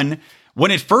 Number one,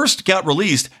 when it first got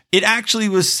released, it actually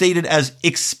was stated as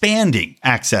expanding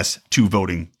access to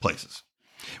voting places.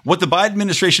 What the Biden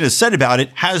administration has said about it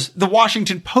has the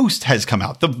Washington Post has come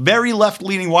out. The very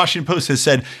left-leaning Washington Post has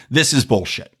said this is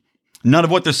bullshit. None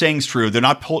of what they're saying is true. They're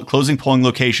not closing polling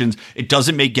locations. It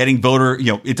doesn't make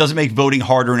it doesn't make voting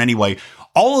harder in any way.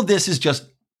 All of this is just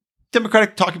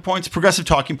Democratic talking points, progressive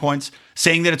talking points,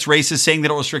 saying that it's racist, saying that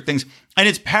it'll restrict things. And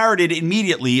it's parroted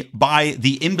immediately by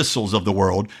the imbeciles of the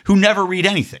world who never read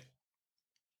anything.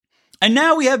 And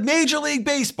now we have Major League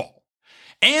Baseball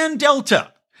and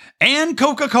Delta and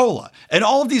Coca-Cola and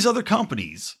all of these other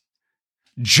companies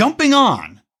jumping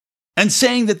on and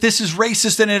saying that this is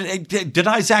racist and it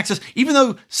denies access, even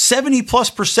though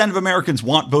 70+% of Americans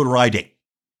want voter ID.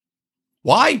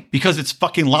 Why? Because it's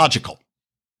fucking logical.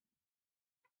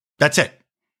 That's it.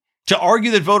 To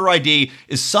argue that voter ID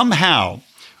is somehow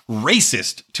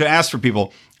racist to ask for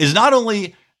people is not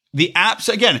only the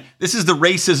apps. Again, this is the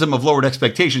racism of lowered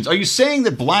expectations. Are you saying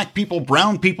that black people,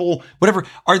 brown people, whatever,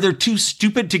 are they too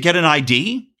stupid to get an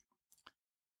ID?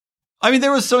 I mean,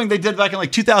 there was something they did back in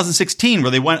 2016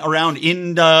 where they went around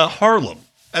in Harlem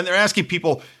and they're asking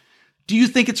people, do you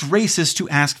think it's racist to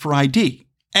ask for ID?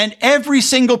 And every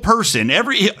single person,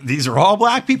 these are all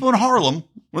black people in Harlem,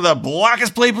 one of the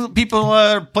blackest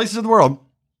places in the world.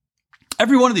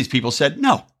 Every one of these people said,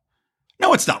 no,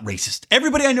 it's not racist.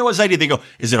 Everybody I know has ID. They go,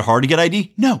 is it hard to get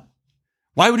ID? No.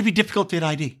 Why would it be difficult to get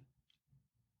ID?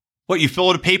 What, you fill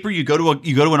out a paper, you go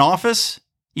to an office,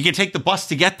 you can take the bus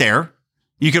to get there.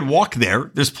 You can walk there.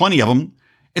 There's plenty of them.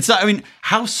 It's not,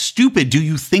 how stupid do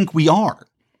you think we are?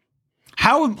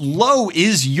 How low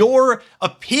is your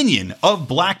opinion of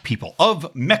black people,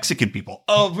 of Mexican people,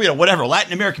 of, whatever,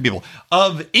 Latin American people,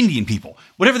 of Indian people,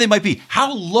 whatever they might be?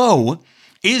 How low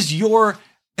is your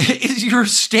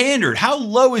standard? How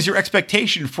low is your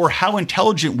expectation for how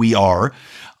intelligent we are?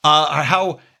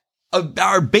 How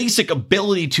our basic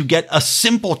ability to get a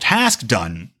simple task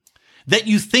done, that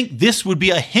you think this would be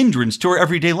a hindrance to our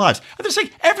everyday lives? And they're saying,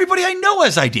 everybody I know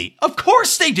has ID. Of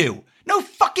course they do. No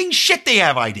fucking shit they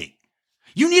have ID.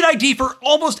 You need ID for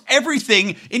almost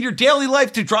everything in your daily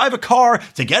life, to drive a car,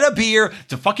 to get a beer,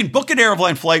 to fucking book an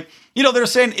airline flight. They're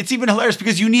saying it's even hilarious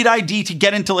because you need ID to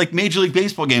get into Major League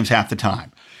Baseball games half the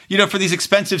time. For these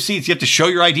expensive seats, you have to show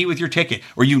your ID with your ticket,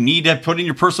 or you need to put in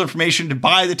your personal information to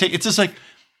buy the ticket. It's just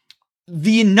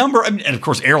the number, and of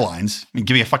course airlines,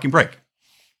 give me a fucking break.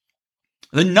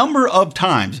 The number of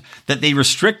times that they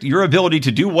restrict your ability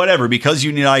to do whatever because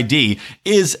you need ID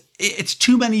it's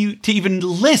too many to even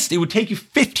list. It would take you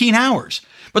 15 hours.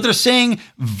 But they're saying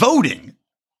voting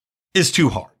is too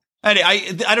hard.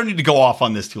 I don't need to go off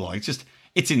on this too long.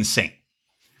 It's insane.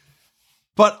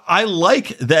 But I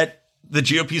like that the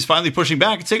GOP is finally pushing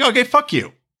back and saying, okay, fuck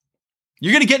you.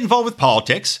 You're going to get involved with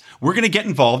politics. We're going to get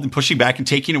involved in pushing back and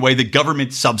taking away the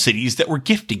government subsidies that we're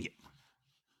gifting you.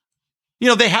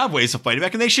 They have ways of fighting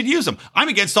back and they should use them. I'm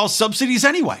against all subsidies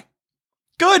anyway.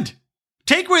 Good.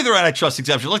 Take away their antitrust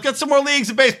exemption. Let's get some more leagues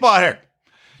in baseball here.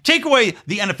 Take away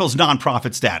the NFL's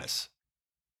nonprofit status.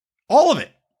 All of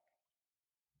it.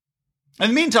 In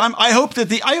the meantime, I hope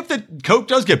that Coke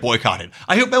does get boycotted.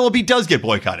 I hope MLB does get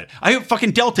boycotted. I hope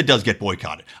fucking Delta does get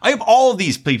boycotted. I hope all of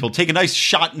these people take a nice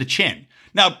shot in the chin.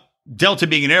 Now, Delta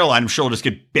being an airline, I'm sure will just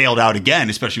get bailed out again,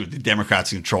 especially with the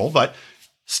Democrats in control, but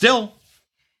still.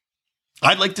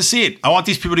 I'd like to see it. I want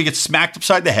these people to get smacked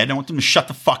upside the head. I want them to shut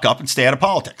the fuck up and stay out of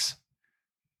politics.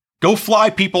 Go fly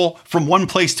people from one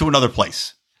place to another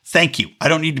place. Thank you. I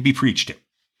don't need to be preached to.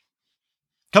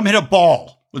 Come hit a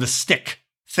ball with a stick.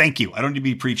 Thank you. I don't need to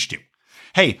be preached to.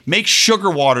 Hey, make sugar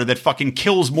water that fucking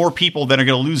kills more people than are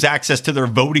going to lose access to their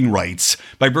voting rights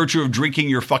by virtue of drinking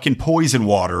your fucking poison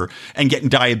water and getting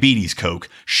diabetes, Coke.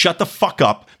 Shut the fuck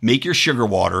up, make your sugar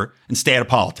water, and stay out of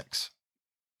politics.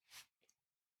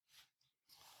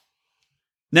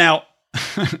 Now,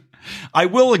 I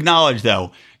will acknowledge,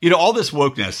 though, all this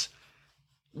wokeness,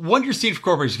 one you're seeing for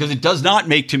corporations, because it does not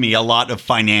make to me a lot of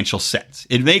financial sense.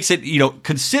 It makes it,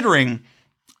 considering,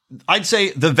 I'd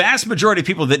say the vast majority of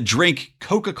people that drink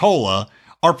Coca-Cola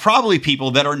are probably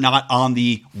people that are not on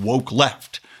the woke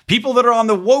left. People that are on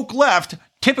the woke left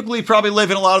typically probably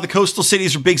live in a lot of the coastal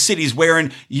cities or big cities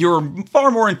wherein you're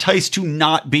far more enticed to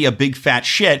not be a big fat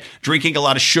shit drinking a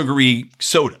lot of sugary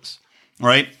sodas,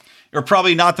 right? Or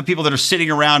probably not the people that are sitting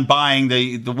around buying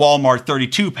the Walmart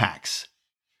 32 packs.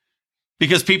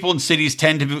 Because people in cities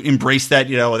tend to embrace that,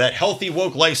 that healthy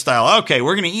woke lifestyle. Okay,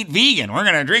 we're going to eat vegan. We're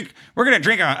going to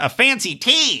drink a fancy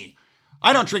tea.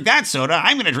 I don't drink that soda.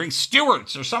 I'm going to drink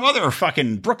Stewart's or some other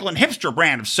fucking Brooklyn hipster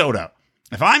brand of soda.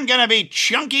 If I'm going to be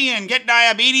chunky and get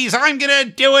diabetes, I'm going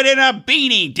to do it in a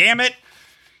beanie, damn it.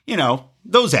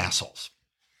 Those assholes.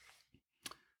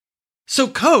 So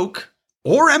Coke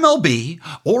or MLB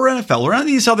or NFL or any of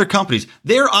these other companies,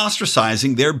 they're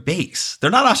ostracizing their base.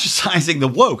 They're not ostracizing the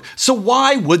woke. So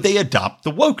why would they adopt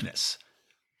the wokeness?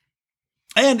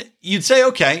 And you'd say,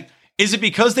 okay, is it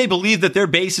because they believe that their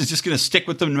base is just going to stick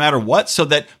with them no matter what? So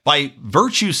that by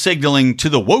virtue signaling to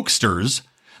the wokesters,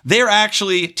 they're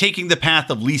actually taking the path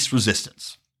of least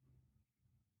resistance.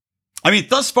 I mean,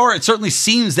 thus far, it certainly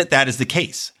seems that that is the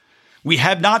case. We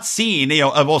have not seen,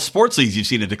 sports leagues, you've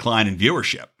seen a decline in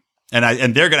viewership.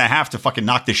 And they're going to have to fucking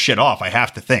knock this shit off. I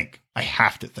have to think.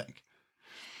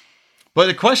 But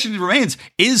the question remains,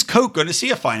 is Coke going to see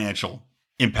a financial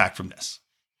impact from this?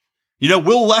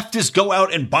 Will leftists go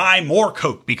out and buy more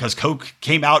Coke because Coke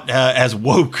came out as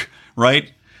woke,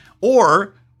 right?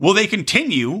 Or will they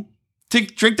continue to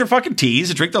drink their fucking teas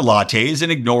and drink their lattes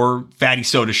and ignore fatty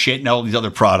soda shit and all these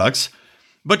other products,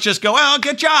 but just go, oh,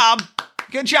 good job.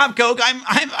 Good job, Coke.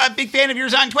 I'm a big fan of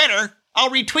yours on Twitter. I'll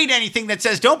retweet anything that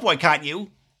says don't boycott you. And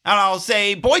I'll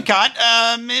say boycott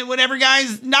whatever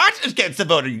guy's not against the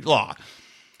voting law.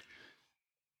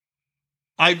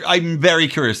 I'm very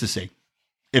curious to see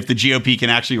if the GOP can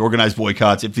actually organize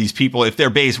boycotts, if these people, if their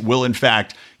base will in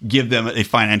fact give them a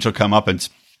financial comeuppance.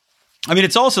 I mean,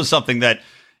 it's also something that,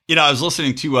 I was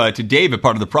listening to David,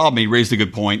 part of the problem. He raised a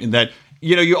good point in that,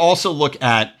 you also look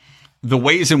at the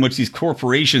ways in which these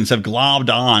corporations have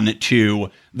globbed on to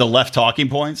the left talking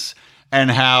points. And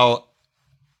how,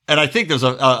 and I think there's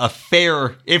a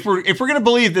fair, if we're going to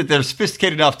believe that they're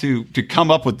sophisticated enough to come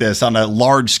up with this on a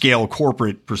large scale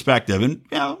corporate perspective, and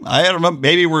I don't know,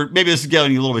 maybe this is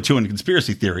getting a little bit too into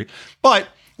conspiracy theory, but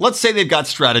let's say they've got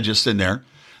strategists in there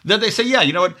that they say, yeah,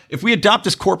 you know what, if we adopt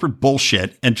this corporate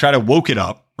bullshit and try to woke it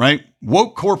up, right,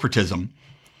 woke corporatism,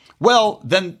 well,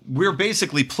 then we're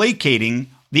basically placating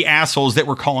the assholes that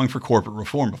were calling for corporate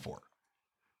reform before.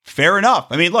 Fair enough.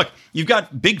 I mean, look, you've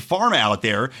got big pharma out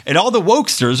there, and all the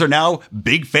wokesters are now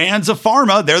big fans of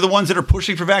pharma. They're the ones that are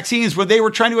pushing for vaccines when they were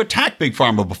trying to attack big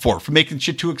pharma before for making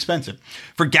shit too expensive,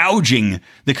 for gouging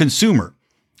the consumer.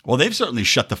 Well, they've certainly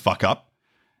shut the fuck up.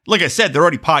 Like I said, they're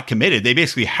already pot committed. They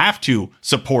basically have to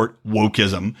support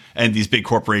wokeism and these big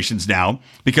corporations now,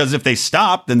 because if they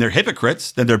stop, then they're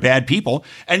hypocrites, then they're bad people.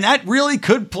 And that really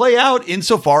could play out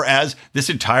insofar as this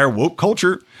entire woke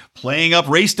culture playing up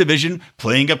race division,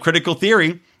 playing up critical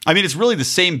theory. I mean, it's really the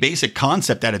same basic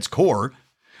concept at its core.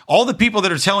 All the people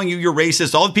that are telling you you're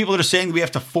racist, all the people that are saying that we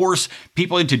have to force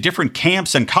people into different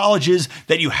camps and colleges,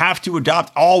 that you have to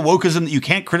adopt all wokeism, that you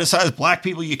can't criticize black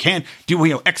people, you can't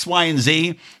do X, Y, and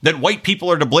Z, that white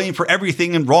people are to blame for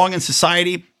everything and wrong in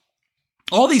society.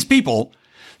 All these people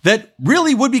that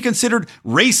really would be considered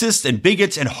racist and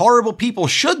bigots and horrible people,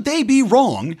 should they be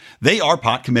wrong, they are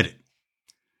pot committed.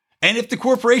 And if the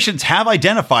corporations have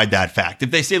identified that fact, if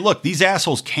they say, look, these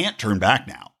assholes can't turn back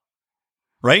now,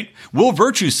 right? We'll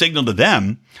virtue signal to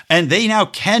them, and they now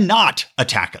cannot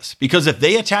attack us. Because if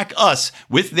they attack us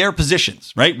with their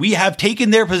positions, right? We have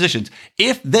taken their positions.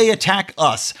 If they attack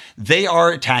us, they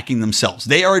are attacking themselves.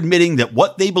 They are admitting that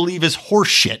what they believe is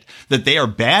horseshit, that they are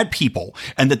bad people,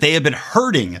 and that they have been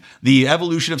hurting the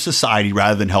evolution of society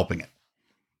rather than helping it.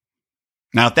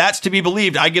 Now, if that's to be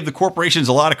believed, I give the corporations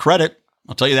a lot of credit.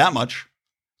 I'll tell you that much.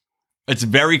 It's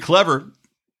very clever.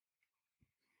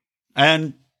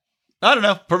 And I don't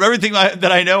know, from everything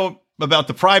that I know about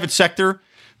the private sector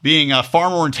being far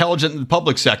more intelligent than the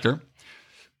public sector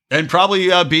and probably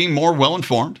being more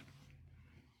well-informed.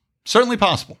 Certainly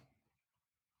possible.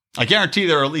 I guarantee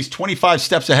there are at least 25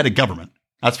 steps ahead of government.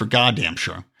 That's for goddamn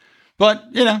sure. But,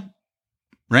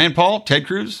 Rand Paul, Ted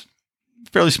Cruz,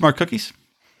 fairly smart cookies.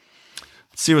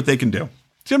 Let's see what they can do.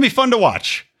 It's going to be fun to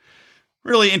watch.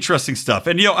 Really interesting stuff.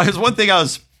 And, there's one thing I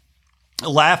was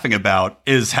laughing about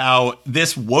is how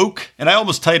this woke, and I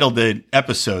almost titled the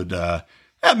episode,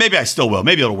 maybe I still will.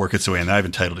 Maybe it'll work its way in. I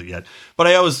haven't titled it yet. But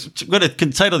I was going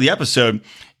to title the episode,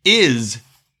 Is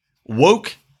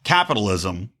Woke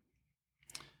Capitalism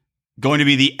Going to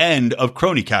be the End of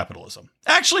Crony Capitalism?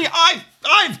 Actually,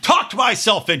 I've talked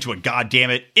myself into it. God damn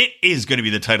it. It is going to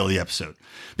be the title of the episode.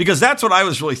 Because that's what I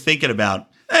was really thinking about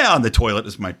on the toilet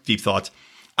is my deep thoughts.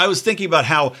 I was thinking about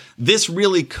how this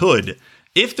really could,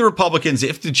 if the Republicans,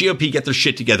 if the GOP get their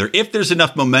shit together, if there's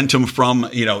enough momentum from,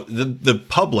 the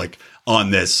public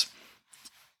on this,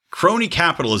 crony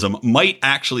capitalism might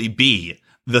actually be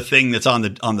the thing that's on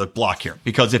the block here.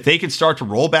 Because if they can start to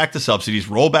roll back the subsidies,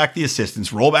 roll back the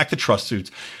assistance, roll back the trust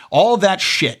suits, all that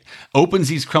shit opens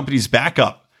these companies back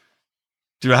up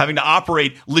to having to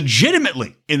operate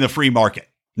legitimately in the free market.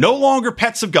 No longer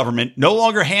pets of government, no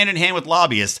longer hand in hand with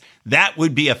lobbyists. That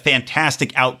would be a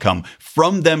fantastic outcome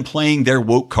from them playing their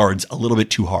woke cards a little bit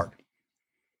too hard.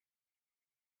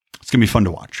 It's going to be fun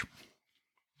to watch.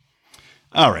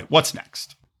 All right, what's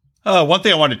next? One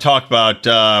thing I wanted to talk about,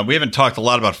 we haven't talked a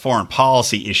lot about foreign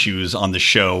policy issues on the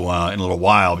show in a little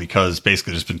while because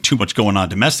basically there's been too much going on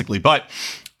domestically. But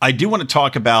I do want to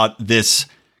talk about this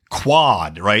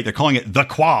Quad, right? They're calling it the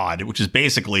Quad, which is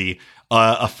basically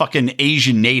a fucking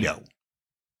Asian NATO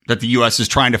that the U.S. is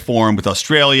trying to form with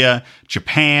Australia,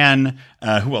 Japan.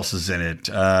 Who else is in it?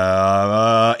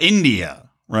 India,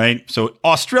 right? So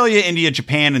Australia, India,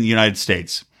 Japan, and the United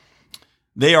States.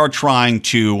 They are trying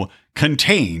to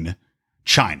contain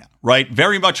China, right?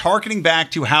 Very much hearkening back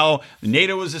to how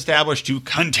NATO was established to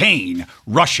contain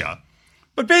Russia.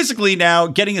 But basically now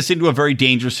getting us into a very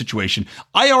dangerous situation.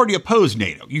 I already oppose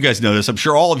NATO. You guys know this. I'm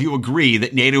sure all of you agree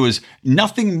that NATO is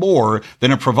nothing more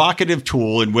than a provocative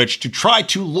tool in which to try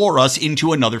to lure us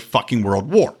into another fucking world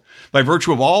war. By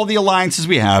virtue of all the alliances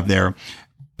we have there,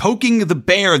 poking the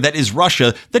bear that is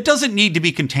Russia that doesn't need to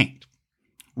be contained.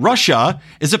 Russia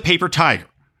is a paper tiger.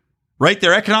 Right?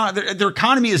 Their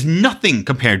economy is nothing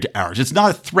compared to ours. It's not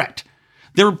a threat.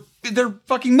 Their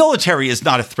fucking military is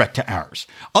not a threat to ours,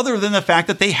 other than the fact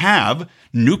that they have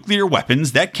nuclear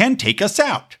weapons that can take us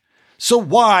out. So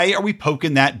why are we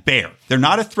poking that bear? They're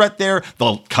not a threat there.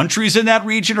 The countries in that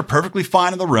region are perfectly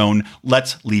fine on their own.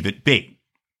 Let's leave it be.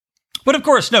 But of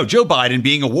course, no, Joe Biden,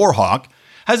 being a war hawk,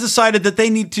 has decided that they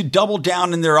need to double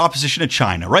down in their opposition to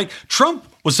China, right? Trump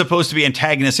was supposed to be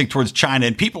antagonistic towards China,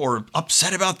 and people were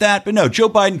upset about that. But no, Joe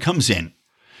Biden comes in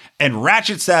and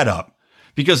ratchets that up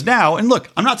because now, and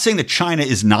look, I'm not saying that China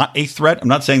is not a threat. I'm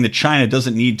not saying that China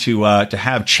doesn't need to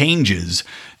have changes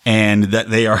and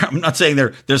that they are. I'm not saying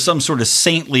there's some sort of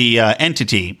saintly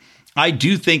entity. I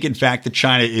do think, in fact, that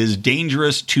China is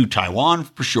dangerous to Taiwan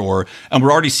for sure. And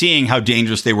we're already seeing how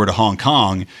dangerous they were to Hong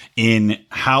Kong in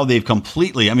how they've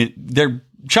completely,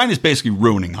 China's basically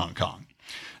ruining Hong Kong.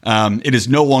 It is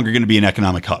no longer going to be an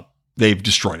economic hub. They've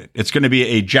destroyed it. It's going to be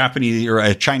a Japanese or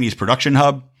a Chinese production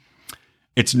hub.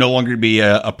 It's no longer going to be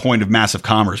a point of massive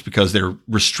commerce because they're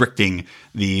restricting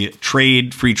the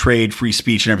trade, free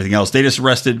speech, and everything else. They just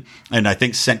arrested and I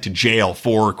think sent to jail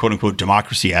 4 quote unquote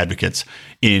democracy advocates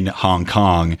in Hong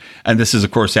Kong. And this is,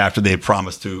 of course, after they had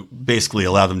promised to basically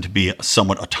allow them to be a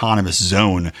somewhat autonomous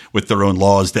zone with their own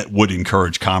laws that would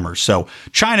encourage commerce. So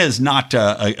China is not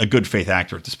a good faith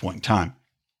actor at this point in time.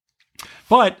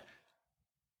 But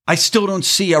I still don't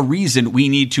see a reason we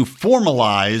need to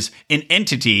formalize an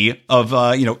entity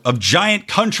of giant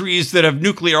countries that have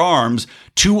nuclear arms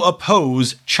to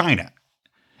oppose China.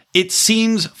 It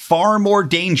seems far more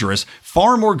dangerous,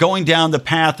 far more going down the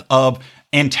path of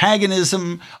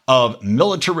antagonism, of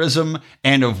militarism,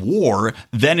 and of war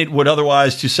than it would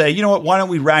otherwise to say, you know what, why don't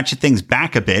we ratchet things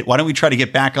back a bit? Why don't we try to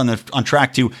get back on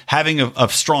track to having a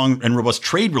strong and robust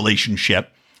trade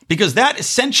relationship? Because that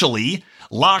essentially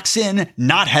locks in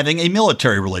not having a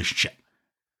military relationship.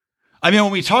 I mean,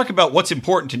 when we talk about what's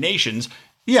important to nations,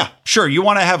 yeah, sure, you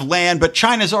want to have land, but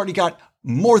China's already got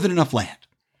more than enough land.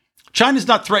 China's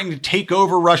not threatening to take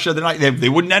over Russia. They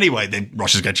wouldn't anyway.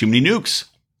 Russia's got too many nukes.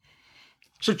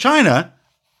 So China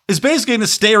is basically going to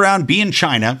stay around being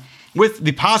China with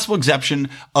the possible exception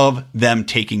of them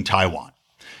taking Taiwan.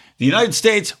 The United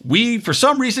States, we, for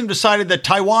some reason, decided that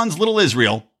Taiwan's little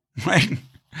Israel, right?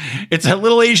 It's a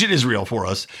little Asian Israel for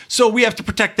us. So we have to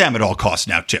protect them at all costs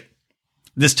now, too.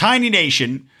 This tiny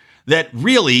nation that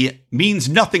really means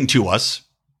nothing to us,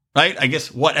 right? I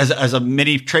guess as a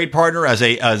mini trade partner, as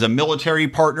a military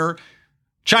partner,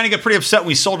 China got pretty upset when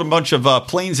we sold a bunch of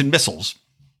planes and missiles.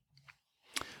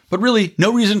 But really,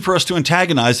 no reason for us to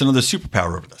antagonize another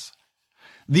superpower over this.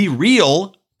 The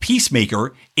real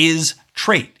peacemaker is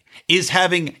trade, is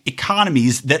having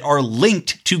economies that are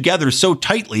linked together so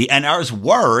tightly, and ours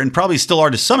were, and probably still are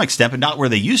to some extent, but not where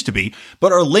they used to be,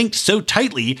 but are linked so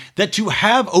tightly that to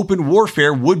have open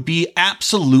warfare would be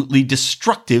absolutely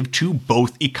destructive to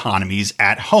both economies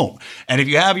at home. And if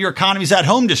you have your economies at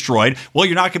home destroyed, well,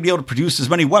 you're not going to be able to produce as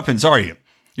many weapons, are you?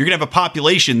 You're going to have a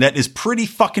population that is pretty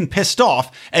fucking pissed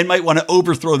off and might want to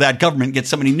overthrow that government and get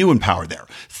somebody new in power there.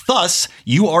 Thus,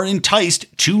 you are enticed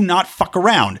to not fuck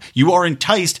around. You are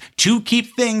enticed to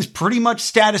keep things pretty much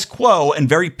status quo and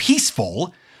very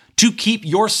peaceful to keep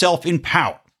yourself in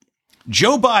power.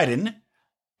 Joe Biden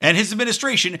and his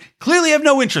administration clearly have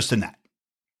no interest in that.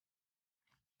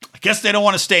 I guess they don't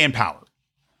want to stay in power.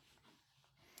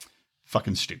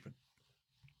 Fucking stupid.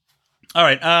 All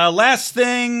right, last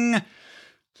thing.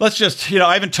 Let's just,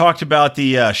 I haven't talked about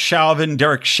the Chauvin,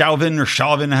 Derek Chauvin, or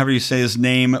Chauvin, however you say his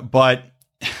name, but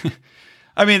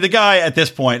I mean, the guy at this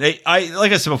point, I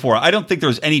like I said before, I don't think there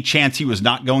was any chance he was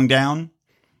not going down.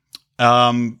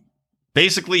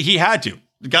 Basically, he had to.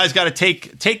 The guy's got to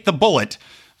take the bullet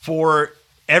for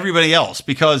everybody else,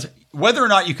 because whether or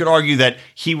not you could argue that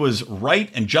he was right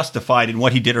and justified in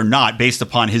what he did or not based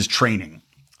upon his training,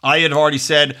 I had already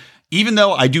said, even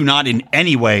though I do not in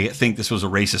any way think this was a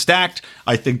racist act,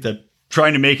 I think that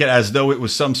trying to make it as though it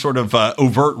was some sort of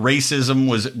overt racism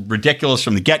was ridiculous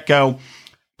from the get-go.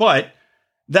 But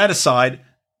that aside,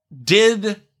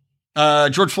 did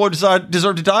George Floyd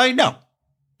deserve to die? No.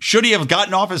 Should he have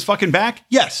gotten off his fucking back?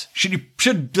 Yes.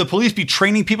 Should the police be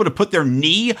training people to put their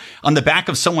knee on the back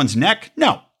of someone's neck?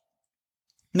 No.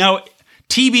 Now,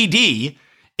 TBD,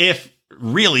 if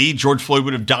really George Floyd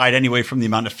would have died anyway from the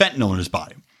amount of fentanyl in his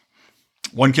body.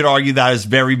 One could argue that is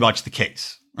very much the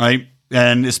case, right?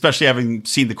 And especially having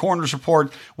seen the coroner's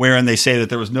report, wherein they say that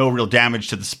there was no real damage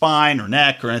to the spine or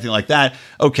neck or anything like that.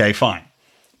 Okay, fine.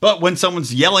 But when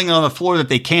someone's yelling on the floor that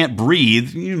they can't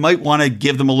breathe, you might want to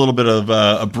give them a little bit of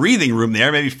a breathing room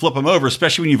there, maybe flip them over,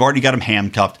 especially when you've already got them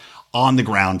handcuffed on the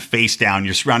ground, face down.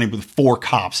 You're surrounded with 4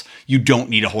 cops. You don't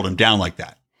need to hold them down like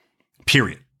that.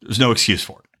 Period. There's no excuse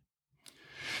for it.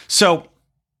 So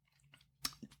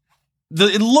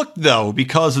it looked, though,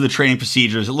 because of the training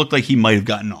procedures, it looked like he might have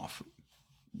gotten off.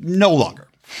 No longer.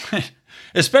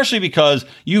 Especially because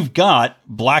you've got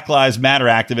Black Lives Matter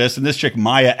activists and this chick,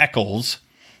 Maya Eccles.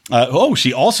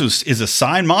 She also is a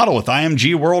signed model with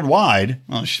IMG Worldwide.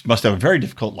 Well, she must have a very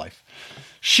difficult life.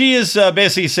 She is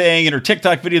basically saying in her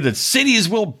TikTok video that cities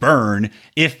will burn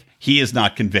if he is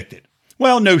not convicted.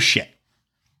 Well, no shit.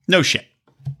 No shit.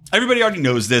 Everybody already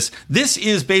knows this. This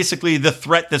is basically the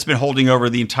threat that's been holding over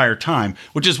the entire time,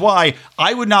 which is why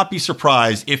I would not be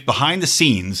surprised if behind the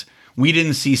scenes we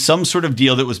didn't see some sort of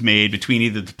deal that was made between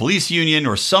either the police union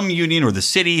or some union or the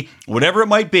city, whatever it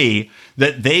might be,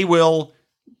 that they will,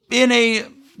 in a,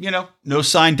 no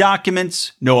signed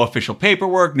documents, no official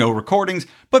paperwork, no recordings,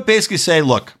 but basically say,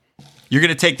 look, you're going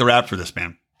to take the rap for this,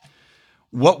 man.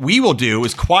 What we will do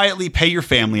is quietly pay your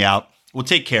family out. We'll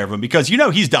take care of him because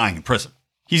he's dying in prison.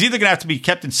 He's either going to have to be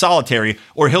kept in solitary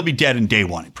or he'll be dead in day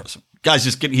one in prison.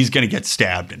 He's going to get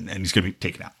stabbed and he's going to be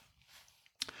taken out.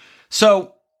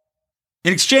 So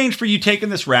in exchange for you taking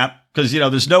this rap, because,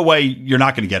 there's no way you're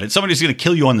not going to get it. Somebody's going to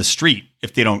kill you on the street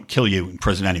if they don't kill you in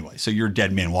prison anyway. So you're a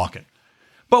dead man walking.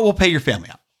 But we'll pay your family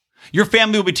out. Your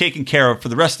family will be taken care of for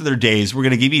the rest of their days. We're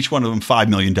going to give each one of them $5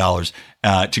 million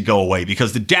to go away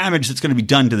because the damage that's going to be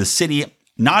done to the city,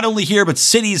 not only here, but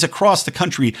cities across the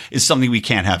country, is something we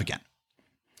can't have again.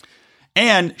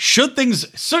 And should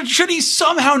he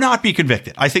somehow not be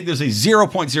convicted, I think there's a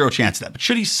 0.0 chance of that, but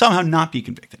should he somehow not be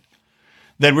convicted,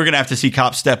 then we're going to have to see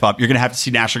cops step up. You're going to have to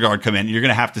see National Guard come in. You're going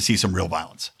to have to see some real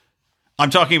violence. I'm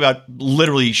talking about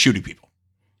literally shooting people.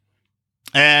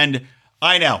 And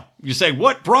I know. You say,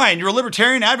 what, Brian, you're a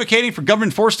libertarian advocating for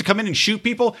government force to come in and shoot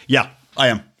people? Yeah, I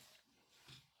am.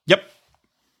 Yep.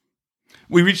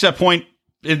 We reached that point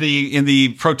in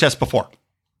the protest before.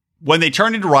 When they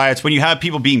turn into riots, when you have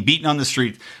people being beaten on the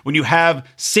street, when you have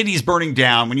cities burning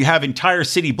down, when you have entire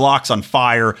city blocks on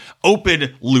fire,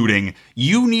 open looting,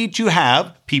 you need to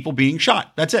have people being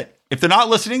shot. That's it. If they're not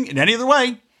listening in any other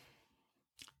way,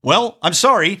 well, I'm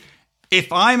sorry.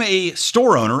 If I'm a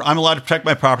store owner, I'm allowed to protect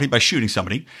my property by shooting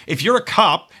somebody. If you're a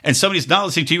cop and somebody's not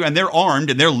listening to you and they're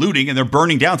armed and they're looting and they're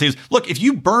burning down things, look, if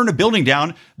you burn a building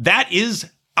down, that is,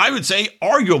 I would say,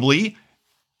 arguably,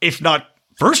 if not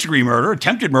first-degree murder,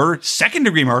 attempted murder,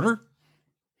 second-degree murder.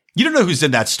 You don't know who's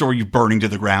in that store you're burning to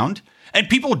the ground. And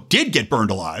people did get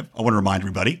burned alive. I want to remind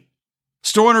everybody.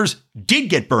 Store owners did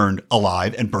get burned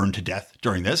alive and burned to death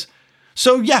during this.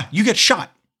 So yeah, you get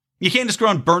shot. You can't just go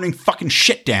around burning fucking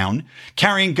shit down,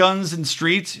 carrying guns in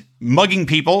streets, mugging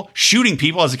people, shooting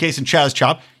people, as the case in Chaz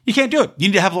Chop. You can't do it. You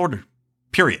need to have order.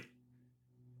 Period.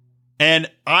 And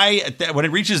when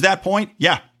it reaches that point,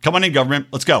 yeah, come on in, government.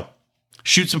 Let's go.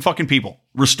 Shoot some fucking people.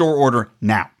 Restore order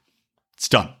now. It's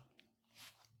done.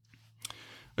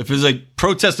 If it was a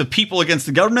protest of people against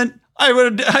the government,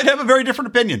 I'd have a very different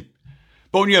opinion.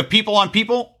 But when you have people on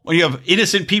people, when you have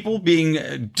innocent people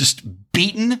being just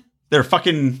beaten, their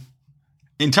fucking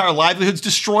entire livelihoods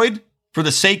destroyed for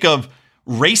the sake of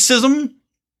racism,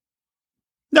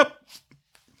 nope.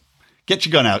 Get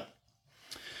your gun out.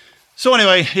 So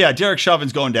anyway, yeah, Derek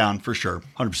Chauvin's going down for sure,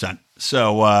 100%.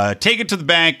 So take it to the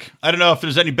bank. I don't know if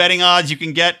there's any betting odds you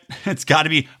can get. It's got to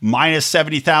be minus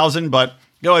 70,000, but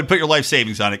go ahead and put your life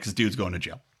savings on it because dude's going to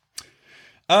jail.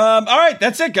 All right,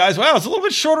 that's it, guys. Wow, it's a little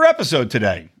bit shorter episode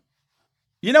today.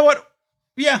 You know what?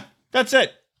 Yeah, that's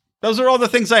it. Those are all the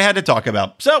things I had to talk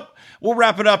about. So we'll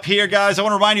wrap it up here, guys. I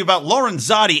want to remind you about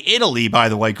Lorenzotti Italy, by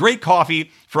the way. Great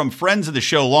coffee from friends of the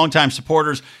show, longtime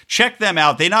supporters. Check them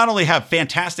out. They not only have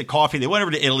fantastic coffee, they went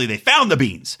over to Italy. They found the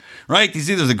beans, right? These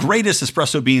are the greatest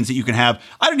espresso beans that you can have.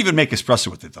 I don't even make espresso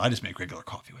with it, though. I just make regular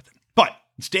coffee with it. But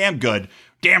it's damn good,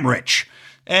 damn rich.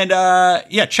 And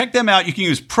yeah, check them out. You can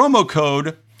use promo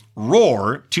code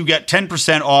ROAR to get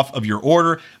 10% off of your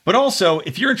order. But also,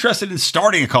 if you're interested in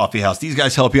starting a coffee house, these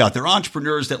guys help you out. They're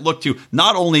entrepreneurs that look to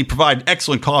not only provide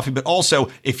excellent coffee, but also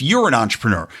if you're an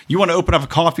entrepreneur, you want to open up a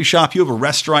coffee shop, you have a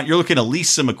restaurant, you're looking to lease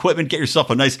some equipment, get yourself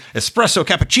a nice espresso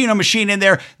cappuccino machine in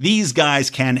there, these guys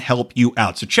can help you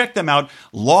out. So check them out.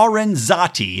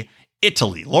 Lorenzotti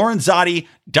Italy,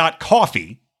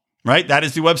 lorenzotti.coffee. Right? That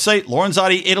is the website,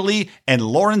 Lorenzotti Italy, and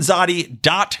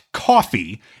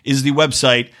lorenzotti.coffee is the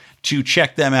website to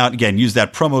check them out. Again, use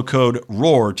that promo code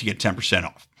ROAR to get 10%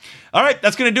 off. All right,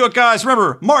 that's going to do it, guys.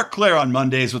 Remember, Mark Claire on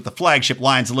Mondays with the flagship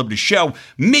Lions of Liberty show.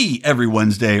 Me every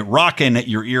Wednesday, rocking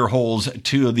your ear holes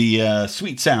to the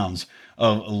sweet sounds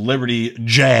of Liberty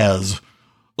jazz.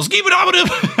 Let's keep it operative.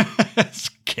 It's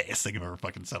the gayest thing I've ever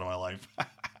fucking said in my life.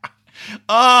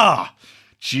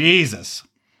 Jesus.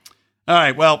 All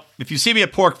right, well, if you see me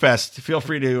at PorcFest, feel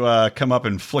free to come up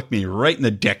and flick me right in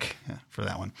the dick for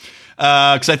that one.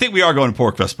 Because I think we are going to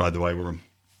PorcFest, by the way. We're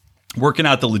working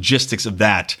out the logistics of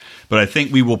that. But I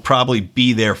think we will probably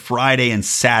be there Friday and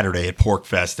Saturday at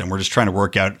PorcFest. And we're just trying to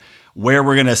work out where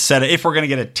we're going to set it. If we're going to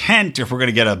get a tent, if we're going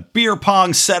to get a beer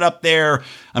pong set up there.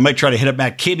 I might try to hit up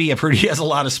Matt Kibbe. I've heard he has a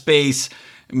lot of space.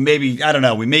 Maybe, I don't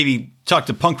know, we maybe talk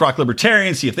to punk rock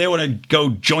libertarians, see if they want to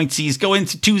go jointsies, go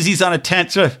into twosies on a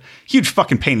tent. It's a huge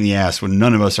fucking pain in the ass when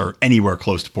none of us are anywhere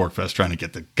close to PorcFest trying to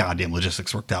get the goddamn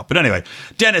logistics worked out. But anyway,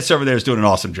 Dennis over there is doing an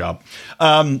awesome job.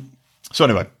 So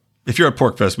anyway, if you're at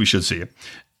PorcFest, we should see you.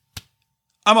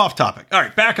 I'm off topic. All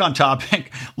right, back on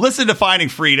topic. Listen to Finding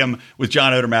Freedom with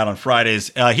John Odermatt on Fridays.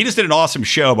 He just did an awesome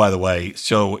show, by the way.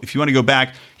 So if you want to go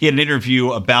back, he had an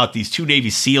interview about these two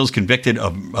Navy SEALs convicted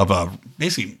of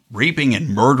basically raping and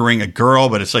murdering a girl.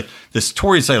 But it's like this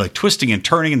story is like twisting and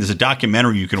turning. And there's a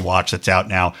documentary you can watch that's out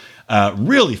now.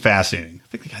 Really fascinating. I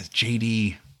think the guy's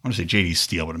JD. I want to say JD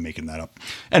Steele, but I'm making that up.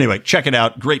 Anyway, check it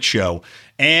out. Great show.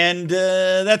 And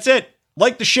that's it.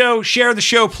 Like the show, share the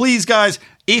show, please, guys.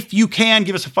 If you can,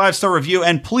 give us a 5-star review,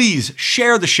 and please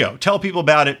share the show. Tell people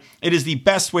about it. It is the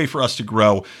best way for us to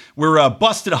grow. We're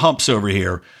busted humps over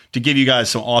here to give you guys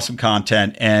some awesome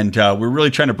content, and we're really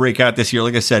trying to break out this year.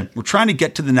 Like I said, we're trying to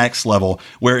get to the next level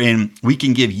wherein we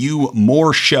can give you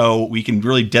more show. We can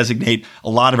really designate a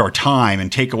lot of our time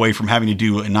and take away from having to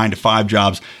do 9-to-5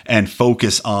 jobs and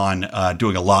focus on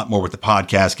doing a lot more with the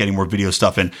podcast, getting more video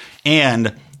stuff in,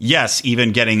 and yes,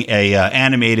 even getting a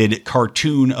animated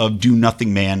cartoon of Do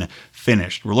Nothing Man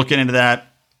finished. We're looking into that.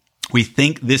 We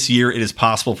think this year it is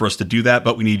possible for us to do that,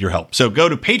 but we need your help. So go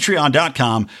to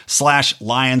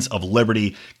patreon.com/Lions of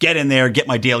Liberty. Get in there, get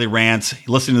my daily rants,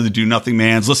 listen to the Do Nothing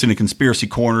Mans, listen to Conspiracy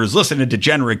Corners, listen to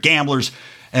Degenerate Gamblers,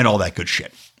 and all that good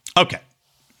shit. Okay,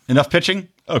 enough pitching?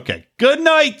 Okay, good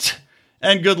night.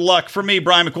 And good luck from me,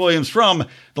 Brian McWilliams, from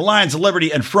the Lions of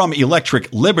Liberty and from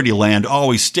Electric Liberty Land.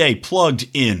 Always stay plugged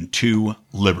into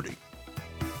Liberty.